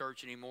didn't have a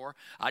church anymore,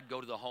 I'd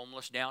go to the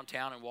homeless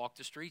downtown and walk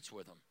the streets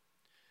with them.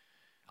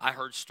 I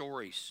heard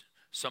stories.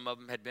 Some of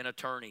them had been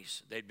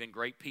attorneys. They'd been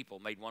great people,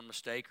 made one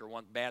mistake or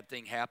one bad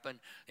thing happen,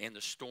 and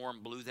the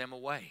storm blew them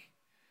away.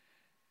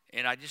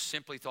 And I just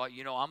simply thought,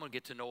 I'm going to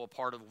get to know a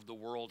part of the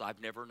world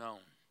I've never known.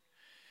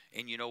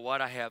 And you know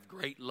what? I have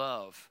great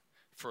love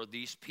for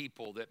these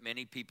people that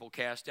many people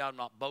cast out. I'm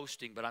not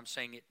boasting, but I'm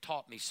saying it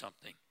taught me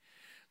something.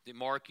 That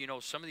Mark,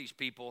 some of these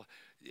people,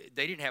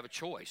 they didn't have a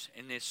choice,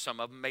 and some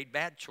of them made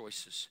bad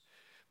choices.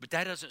 But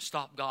that doesn't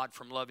stop God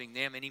from loving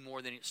them any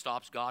more than it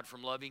stops God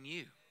from loving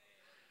you.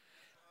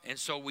 And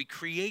so we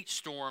create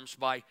storms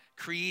by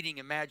creating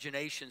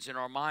imaginations in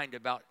our mind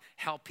about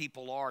how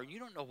people are. And you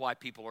don't know why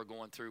people are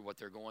going through what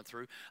they're going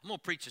through. I'm going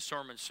to preach a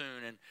sermon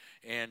soon,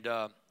 and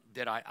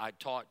that I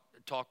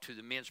talked to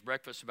the men's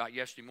breakfast about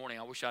yesterday morning.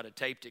 I wish I'd have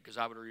taped it because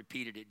I would have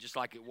repeated it just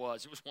like it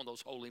was. It was one of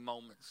those holy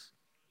moments.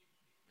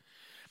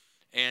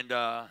 And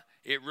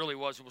it really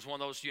was. It was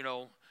one of those,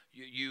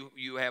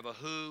 you have a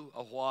who,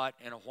 a what,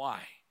 and a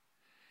why.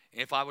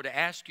 And if I were to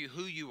ask you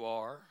who you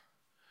are,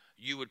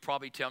 you would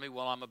probably tell me,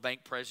 well, I'm a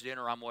bank president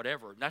or I'm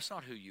whatever. And that's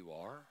not who you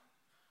are.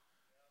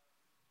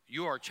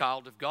 You are a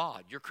child of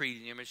God. You're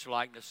created in the image and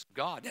likeness of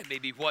God. That may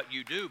be what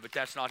you do, but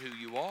that's not who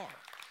you are.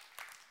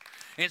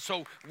 And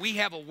so we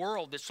have a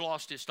world that's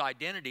lost its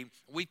identity.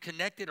 We've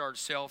connected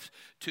ourselves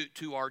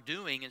to our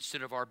doing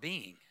instead of our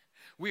being.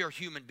 We are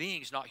human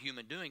beings, not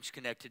human doings,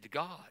 connected to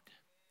God.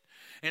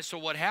 And so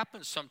what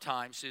happens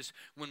sometimes is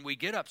when we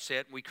get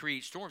upset and we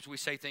create storms, we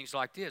say things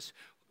like this.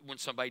 When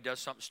somebody does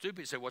something stupid,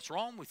 we say, what's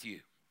wrong with you?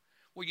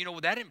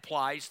 Well, that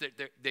implies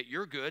that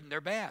you're good and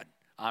they're bad.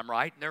 I'm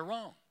right and they're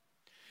wrong.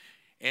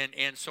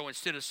 And so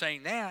instead of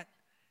saying that,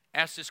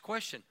 ask this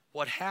question,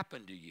 what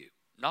happened to you?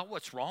 Not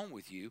what's wrong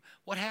with you,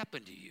 what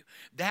happened to you?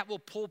 That will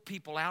pull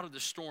people out of the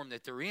storm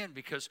that they're in,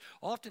 because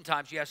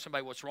oftentimes you ask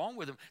somebody what's wrong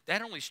with them,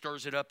 that only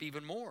stirs it up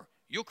even more.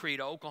 You'll create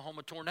an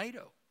Oklahoma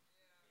tornado.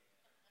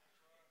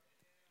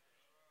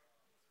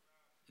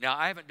 Now,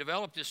 I haven't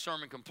developed this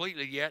sermon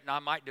completely yet, and I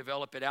might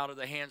develop it out of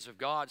the hands of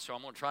God, so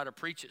I'm going to try to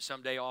preach it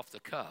someday off the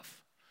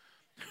cuff.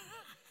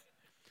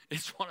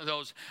 It's one of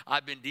those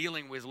I've been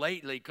dealing with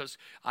lately because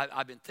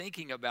I've been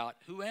thinking about,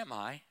 who am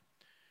I?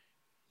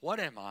 What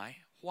am I?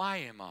 Why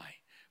am I?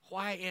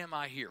 Why am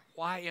I here?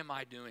 Why am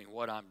I doing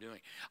what I'm doing?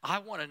 I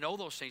want to know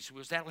those things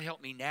because that will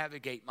help me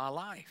navigate my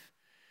life.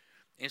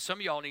 And some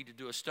of y'all need to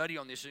do a study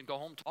on this and go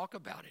home and talk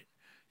about it.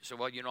 So,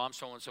 well, you know, I'm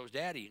so-and-so's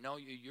daddy. No,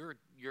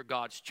 you're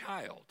God's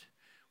child.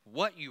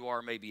 What you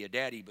are may be a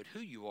daddy, but who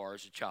you are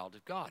is a child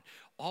of God.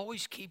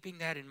 Always keeping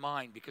that in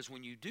mind, because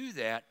when you do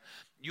that,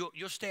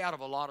 you'll stay out of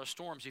a lot of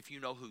storms if you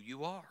know who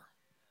you are.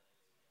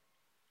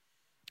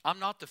 I'm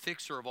not the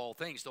fixer of all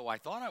things, though I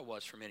thought I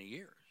was for many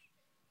years.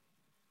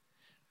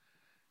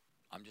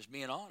 I'm just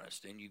being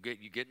honest, and you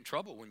get in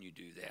trouble when you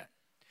do that.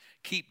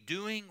 Keep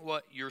doing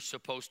what you're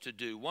supposed to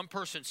do. One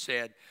person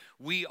said,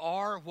 we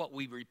are what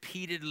we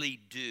repeatedly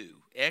do.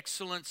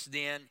 Excellence,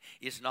 then,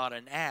 is not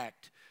an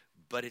act,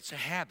 but it's a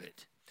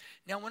habit.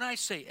 Now, when I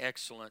say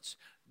excellence,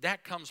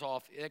 it comes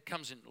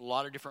in a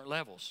lot of different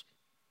levels.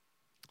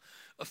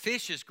 A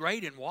fish is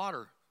great in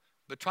water,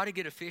 but try to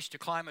get a fish to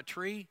climb a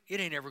tree, it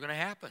ain't ever going to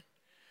happen.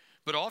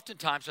 But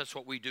oftentimes that's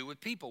what we do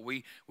with people.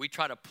 We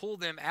try to pull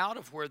them out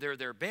of where they're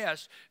their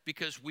best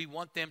because we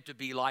want them to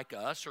be like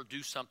us or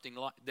do something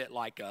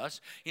like us.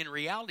 In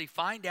reality,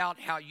 find out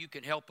how you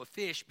can help a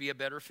fish be a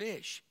better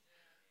fish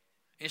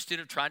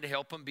instead of trying to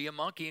help them be a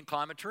monkey and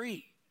climb a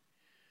tree.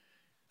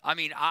 I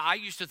mean, I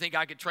used to think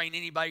I could train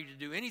anybody to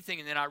do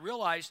anything, and then I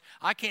realized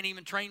I can't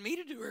even train me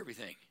to do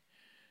everything.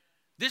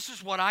 This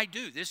is what I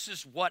do. This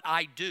is what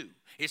I do.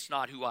 It's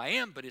not who I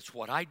am, but it's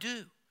what I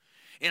do.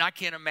 And I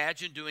can't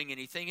imagine doing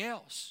anything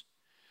else.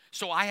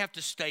 So I have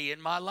to stay in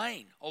my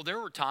lane. Oh, there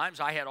were times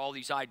I had all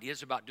these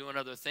ideas about doing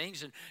other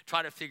things and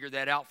try to figure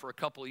that out for a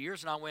couple of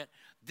years. And I went,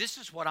 this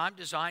is what I'm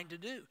designed to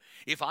do.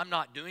 If I'm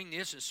not doing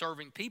this and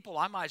serving people,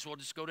 I might as well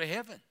just go to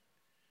heaven.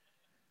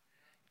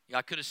 Yeah,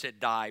 I could have said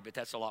die, but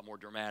that's a lot more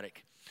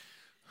dramatic.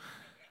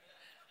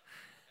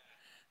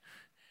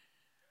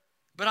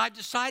 But I've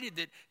decided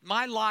that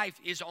my life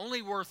is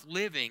only worth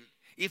living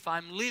if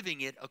I'm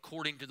living it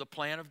according to the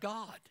plan of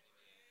God.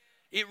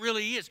 It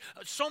really is.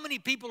 So many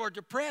people are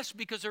depressed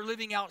because they're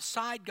living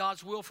outside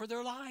God's will for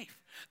their life.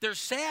 They're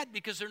sad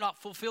because they're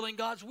not fulfilling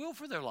God's will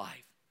for their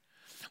life.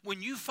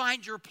 When you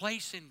find your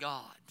place in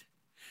God,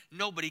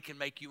 nobody can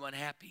make you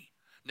unhappy.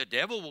 The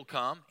devil will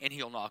come and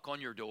he'll knock on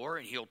your door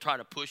and he'll try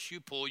to push you,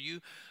 pull you,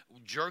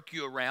 jerk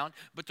you around.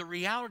 But the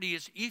reality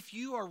is, if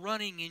you are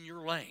running in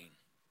your lane,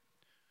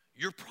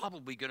 you're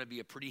probably going to be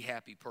a pretty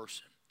happy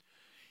person.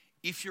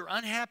 If you're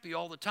unhappy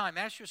all the time,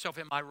 ask yourself,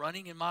 am I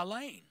running in my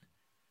lane?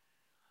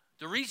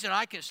 The reason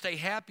I can stay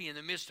happy in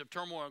the midst of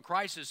turmoil and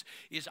crisis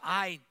is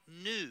I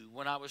knew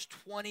when I was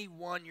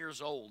 21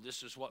 years old,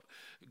 this is what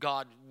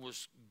God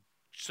was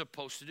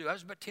supposed to do. That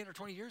was about 10 or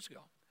 20 years ago.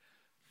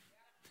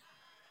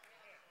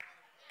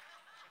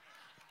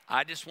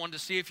 I just wanted to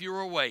see if you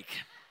were awake.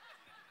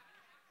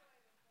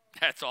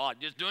 That's all. I'm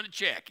just doing a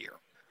check here.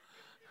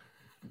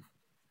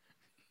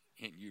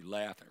 And you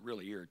laugh, and it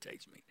really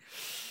irritates me.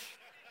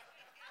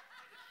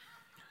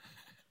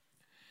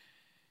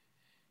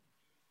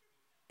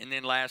 And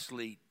then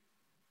lastly,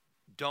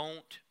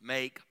 don't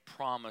make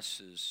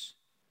promises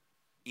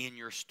in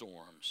your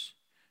storms.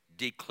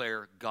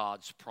 Declare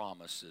God's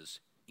promises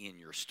in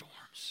your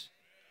storms.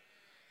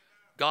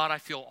 God, I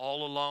feel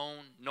all alone.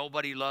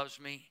 Nobody loves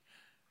me.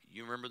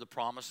 You remember the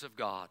promise of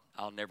God.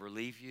 I'll never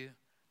leave you.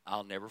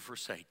 I'll never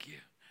forsake you.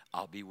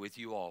 I'll be with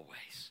you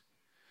always.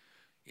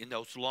 In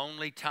those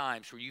lonely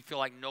times where you feel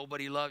like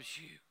nobody loves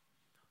you,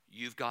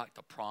 you've got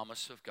the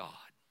promise of God.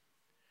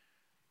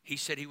 He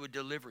said he would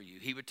deliver you.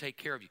 He would take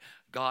care of you.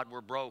 God,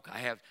 we're broke. I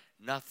have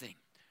nothing.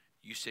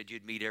 You said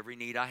you'd meet every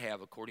need I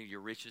have according to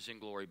your riches and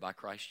glory by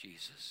Christ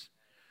Jesus.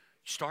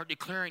 Start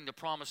declaring the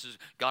promises.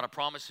 God, I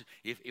promise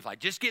if I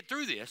just get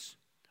through this,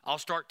 I'll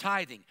start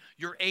tithing.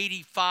 You're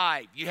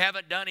 85. You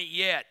haven't done it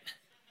yet.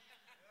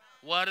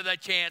 What are the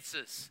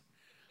chances?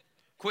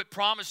 Quit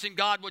promising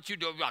God what you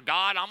do.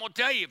 God, I'm going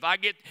to tell you, if I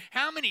get,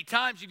 how many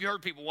times have you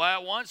heard people,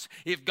 well, once,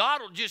 if God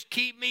will just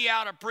keep me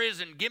out of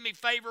prison, give me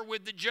favor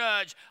with the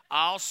judge,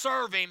 I'll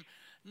serve him.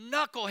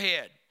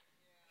 Knucklehead.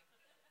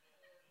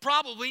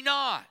 Probably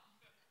not.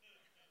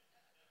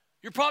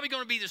 You're probably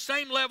going to be the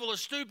same level of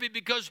stupid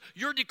because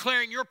you're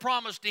declaring your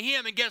promise to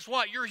him. And guess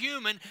what? You're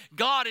human.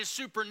 God is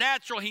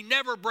supernatural. He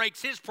never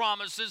breaks his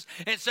promises.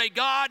 And say,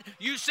 God,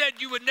 you said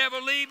you would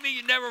never leave me.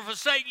 You never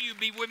forsake me. You'd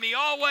be with me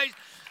always.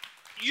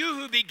 You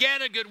who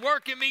began a good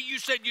work in me, you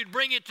said you'd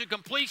bring it to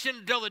completion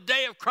until the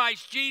day of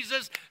Christ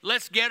Jesus.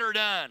 Let's get her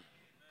done.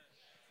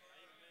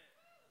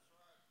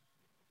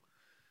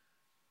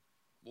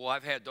 Well,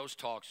 I've had those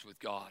talks with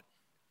God.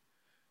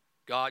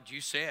 God, you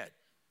said,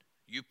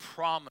 you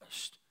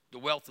promised the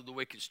wealth of the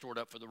wicked stored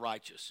up for the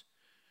righteous.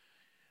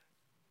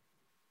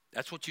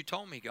 That's what you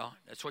told me, God.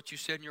 That's what you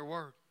said in your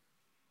word.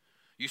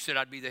 You said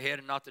I'd be the head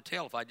and not the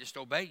tail if I just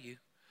obey you.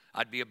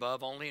 I'd be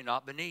above only and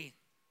not beneath.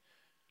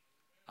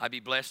 I'd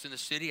be blessed in the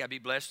city. I'd be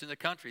blessed in the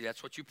country.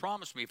 That's what you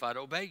promised me if I'd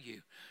obey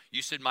you.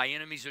 You said my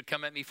enemies would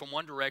come at me from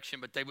one direction,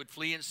 but they would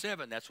flee in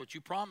seven. That's what you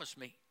promised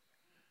me.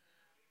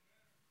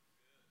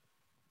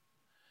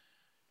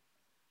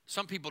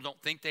 Some people don't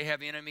think they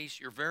have enemies.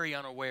 You're very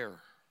unaware.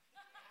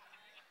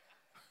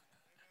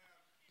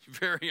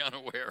 Very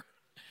unaware.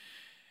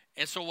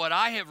 And so what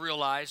I have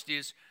realized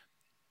is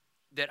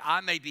that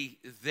I may be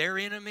their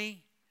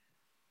enemy,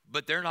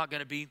 but they're not going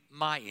to be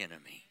my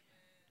enemy.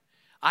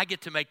 I get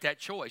to make that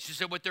choice. You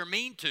said, "What they're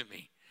mean to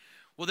me."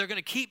 Well, they're going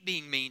to keep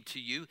being mean to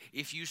you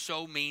if you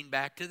sow mean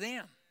back to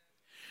them.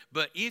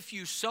 But if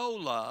you sow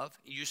love,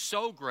 you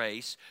sow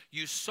grace,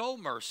 you sow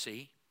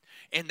mercy,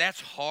 and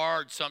that's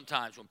hard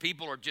sometimes when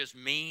people are just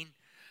mean.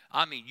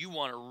 I mean, you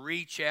want to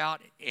reach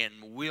out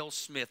and Will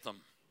Smith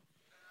them.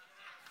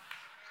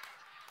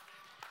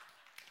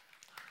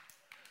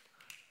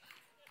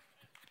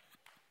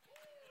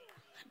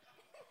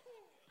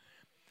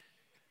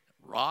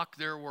 Rock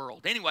their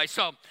world. Anyway,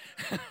 so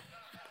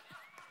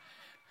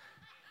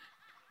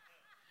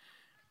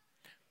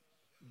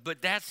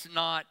but that's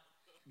not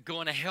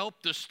going to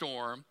help the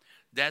storm.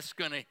 That's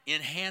going to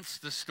enhance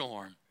the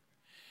storm.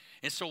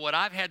 And so what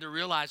I've had to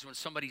realize when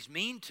somebody's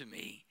mean to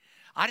me,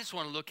 I just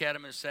want to look at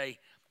them and say,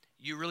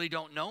 "You really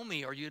don't know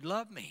me or you'd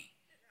love me,"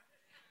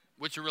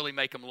 which will really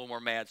make them a little more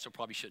mad, so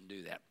probably shouldn't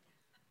do that.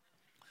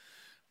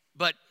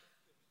 But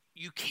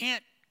you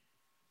can't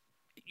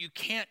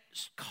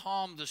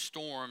calm the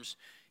storms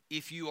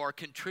if you are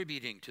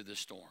contributing to the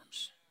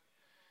storms.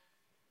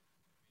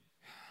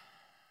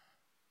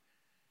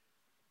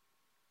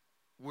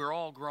 We're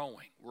all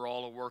growing. We're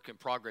all a work in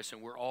progress,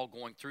 and we're all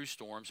going through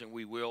storms, and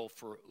we will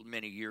for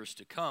many years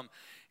to come.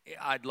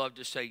 I'd love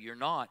to say you're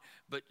not,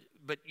 but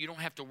you don't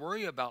have to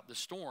worry about the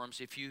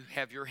storms if you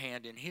have your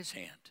hand in his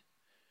hand.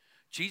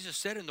 Jesus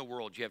said in the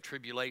world you have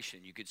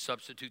tribulation. You could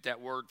substitute that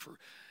word for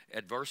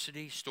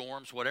adversity,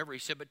 storms, whatever. He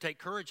said, "But take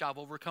courage, I've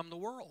overcome the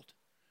world."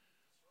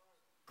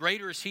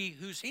 Greater is he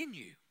who's in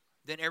you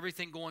than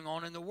everything going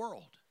on in the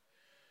world.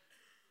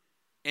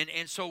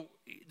 And so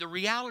the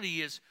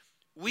reality is,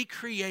 we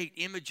create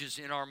images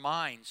in our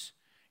minds,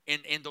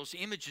 and those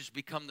images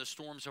become the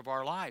storms of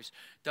our lives.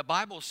 The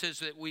Bible says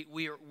that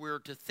we're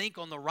to think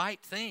on the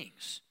right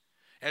things.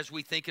 As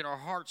we think in our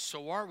hearts,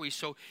 so are we.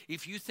 So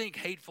if you think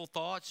hateful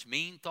thoughts,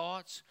 mean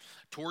thoughts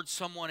towards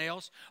someone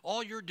else,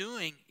 all you're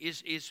doing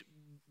is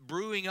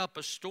brewing up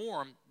a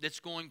storm that's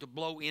going to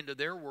blow into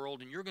their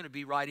world, and you're going to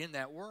be right in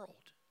that world.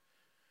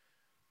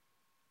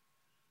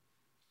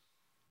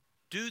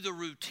 Do the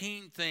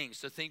routine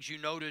things, the things you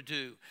know to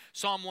do.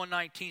 Psalm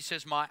 119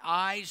 says, "My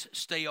eyes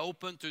stay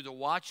open through the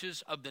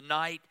watches of the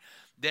night,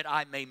 that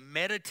I may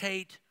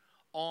meditate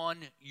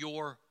on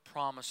your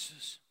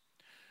promises."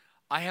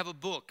 I have a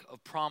book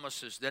of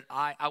promises that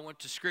I went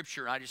to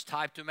Scripture, and I just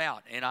typed them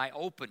out, and I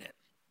open it.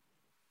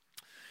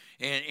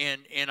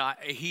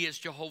 He is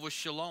Jehovah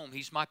Shalom.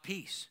 He's my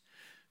peace.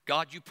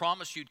 God, you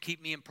promised you'd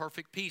keep me in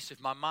perfect peace if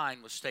my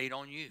mind was stayed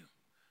on you.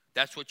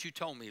 That's what you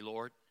told me,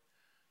 Lord.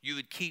 You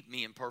would keep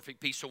me in perfect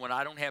peace. So when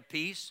I don't have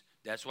peace,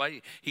 that's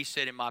why he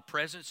said, "In my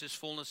presence is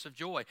fullness of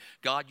joy."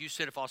 God, you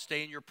said if I'll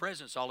stay in your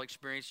presence, I'll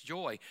experience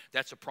joy.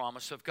 That's a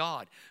promise of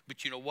God.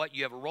 But you know what?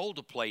 You have a role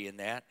to play in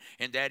that,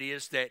 and that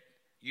is that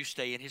you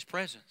stay in his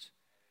presence.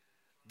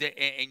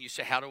 And you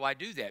say, "How do I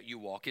do that?" You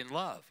walk in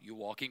love. You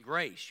walk in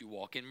grace. You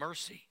walk in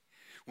mercy.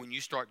 When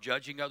you start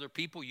judging other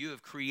people, you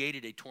have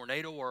created a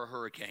tornado or a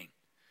hurricane.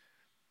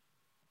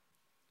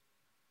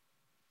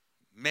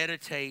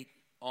 Meditate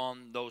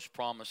on those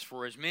promises.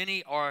 "For as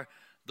many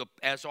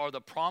as are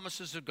the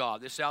promises of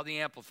God," this is out of the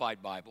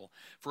Amplified Bible,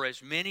 "for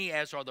as many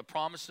as are the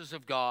promises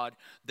of God,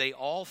 they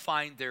all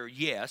find their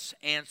yes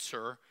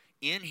answer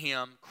in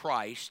him,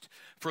 Christ.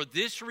 For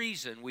this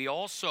reason, we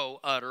also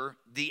utter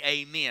the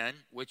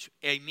amen," which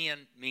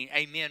amen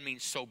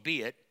means so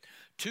be it,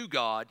 "to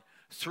God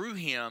through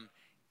him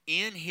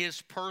in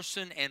his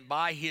person and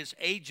by his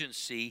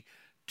agency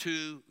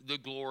to the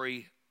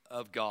glory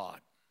of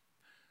God."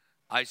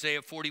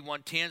 Isaiah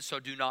 41:10, "So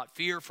do not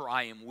fear, for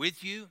I am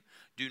with you.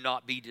 Do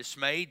not be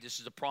dismayed." This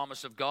is a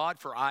promise of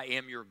God. "For I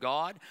am your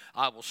God.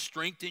 I will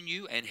strengthen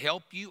you and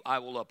help you. I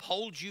will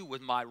uphold you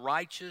with my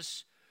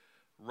righteous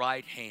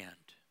right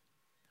hand."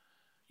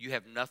 You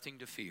have nothing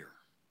to fear.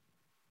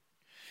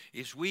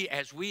 As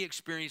we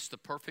experience the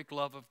perfect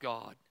love of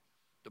God,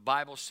 the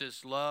Bible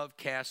says love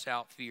casts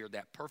out fear.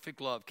 That perfect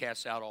love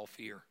casts out all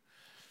fear.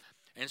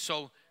 And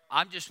so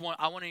I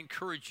want to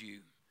encourage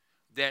you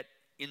that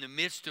in the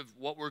midst of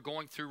what we're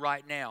going through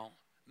right now,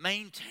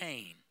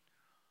 maintain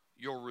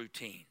your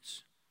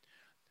routines.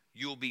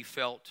 You'll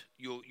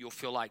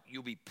feel like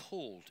you'll be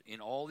pulled in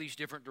all these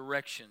different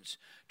directions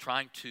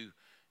trying to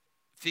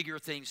figure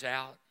things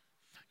out.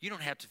 You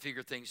don't have to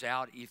figure things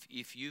out.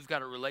 If you've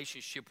got a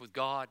relationship with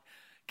God,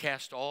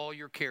 cast all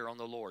your care on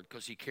the Lord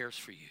because he cares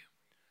for you.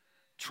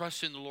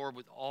 Trust in the Lord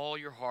with all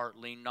your heart.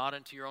 Lean not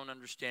into your own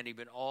understanding,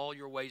 but in all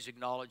your ways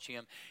acknowledge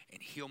him,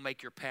 and he'll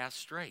make your path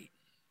straight.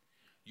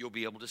 You'll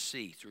be able to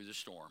see through the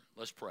storm.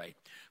 Let's pray.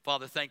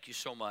 Father, thank you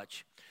so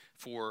much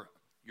for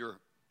your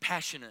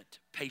passionate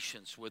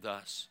patience with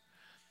us.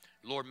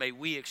 Lord, may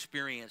we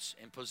experience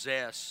and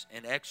possess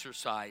and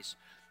exercise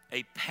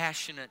a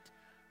passionate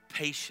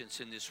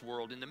patience in this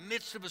world. In the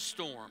midst of a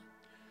storm,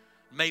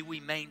 may we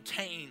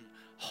maintain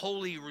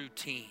holy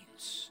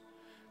routines.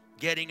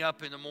 getting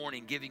up in the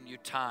morning, giving you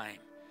time,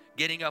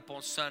 getting up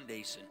on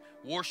Sundays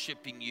and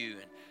worshiping you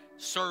and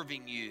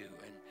serving you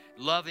and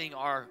loving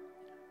our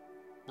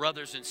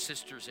brothers and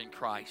sisters in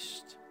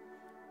Christ.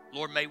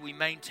 Lord, may we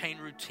maintain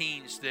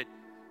routines that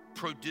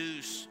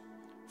produce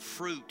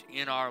fruit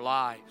in our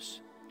lives,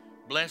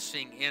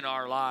 blessing in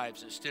our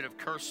lives instead of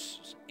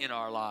curses in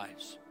our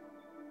lives.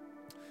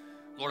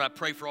 Lord, I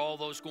pray for all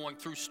those going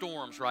through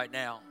storms right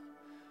now,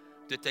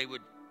 that they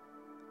would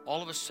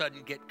all of a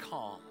sudden get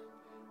calm,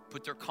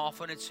 put their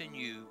confidence in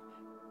you,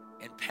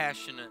 and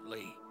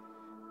passionately,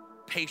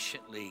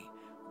 patiently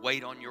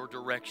wait on your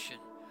direction.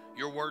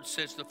 Your word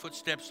says the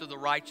footsteps of the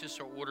righteous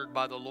are ordered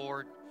by the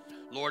Lord.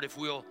 Lord, if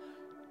we'll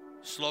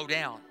slow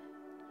down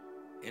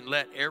and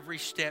let every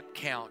step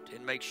count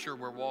and make sure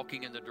we're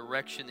walking in the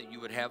direction that you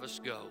would have us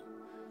go,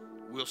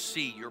 we'll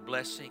see your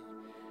blessing.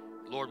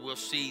 Lord, we'll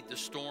see the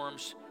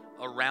storms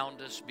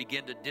around us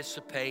begin to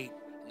dissipate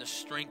and the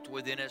strength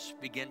within us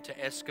begin to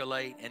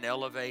escalate and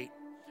elevate.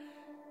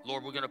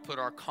 Lord, we're going to put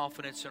our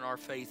confidence and our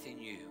faith in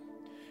you.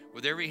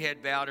 With every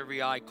head bowed,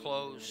 every eye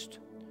closed,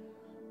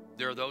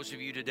 there are those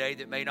of you today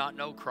that may not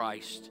know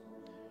Christ.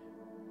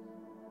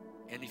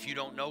 And if you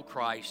don't know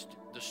Christ,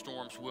 the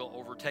storms will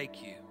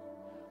overtake you.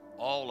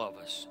 All of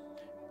us.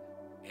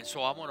 And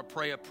so I want to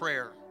pray a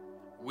prayer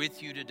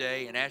with you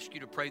today and ask you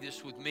to pray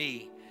this with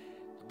me.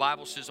 The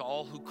Bible says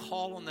all who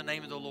call on the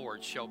name of the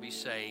Lord shall be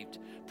saved.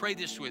 Pray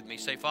this with me.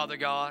 Say, Father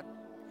God,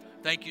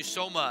 thank you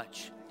so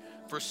much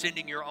for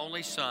sending your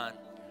only Son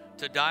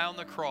to die on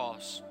the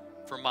cross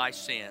for my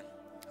sin.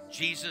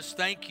 Jesus,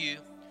 thank you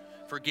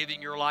for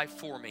giving your life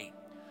for me.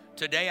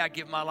 Today I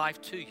give my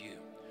life to you.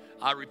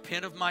 I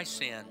repent of my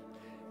sin,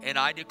 and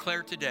I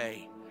declare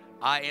today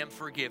I am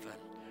forgiven.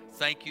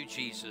 Thank you,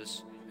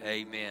 Jesus.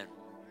 Amen.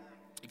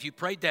 If you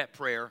prayed that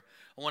prayer,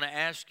 I want to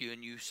ask you,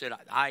 and you said,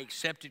 I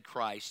accepted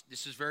Christ.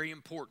 This is very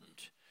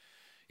important,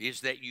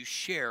 is that you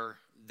share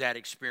that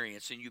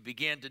experience. And you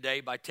begin today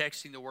by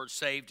texting the word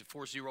SAVE to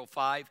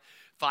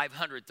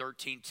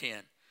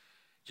 405-500-1310.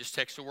 Just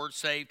text the word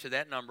SAVE to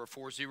that number,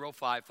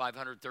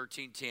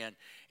 405-500-1310.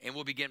 And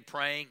we'll begin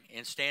praying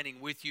and standing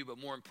with you. But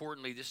more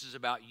importantly, this is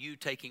about you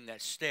taking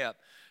that step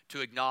to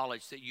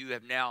acknowledge that you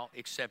have now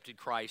accepted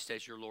Christ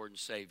as your Lord and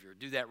Savior.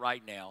 Do that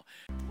right now.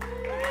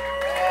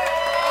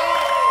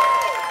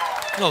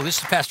 Hello, this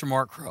is Pastor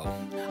Mark Crow.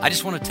 I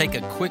just want to take a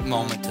quick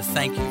moment to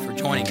thank you for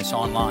joining us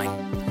online.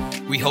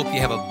 We hope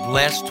you have a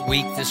blessed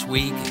week this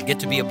week and get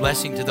to be a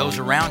blessing to those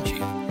around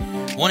you.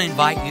 I want to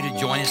invite you to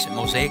join us at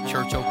Mosaic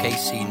Church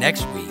OKC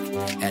next week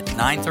at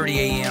 9:30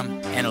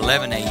 a.m. and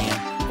 11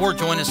 a.m. or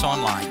join us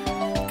online.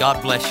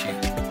 God bless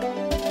you.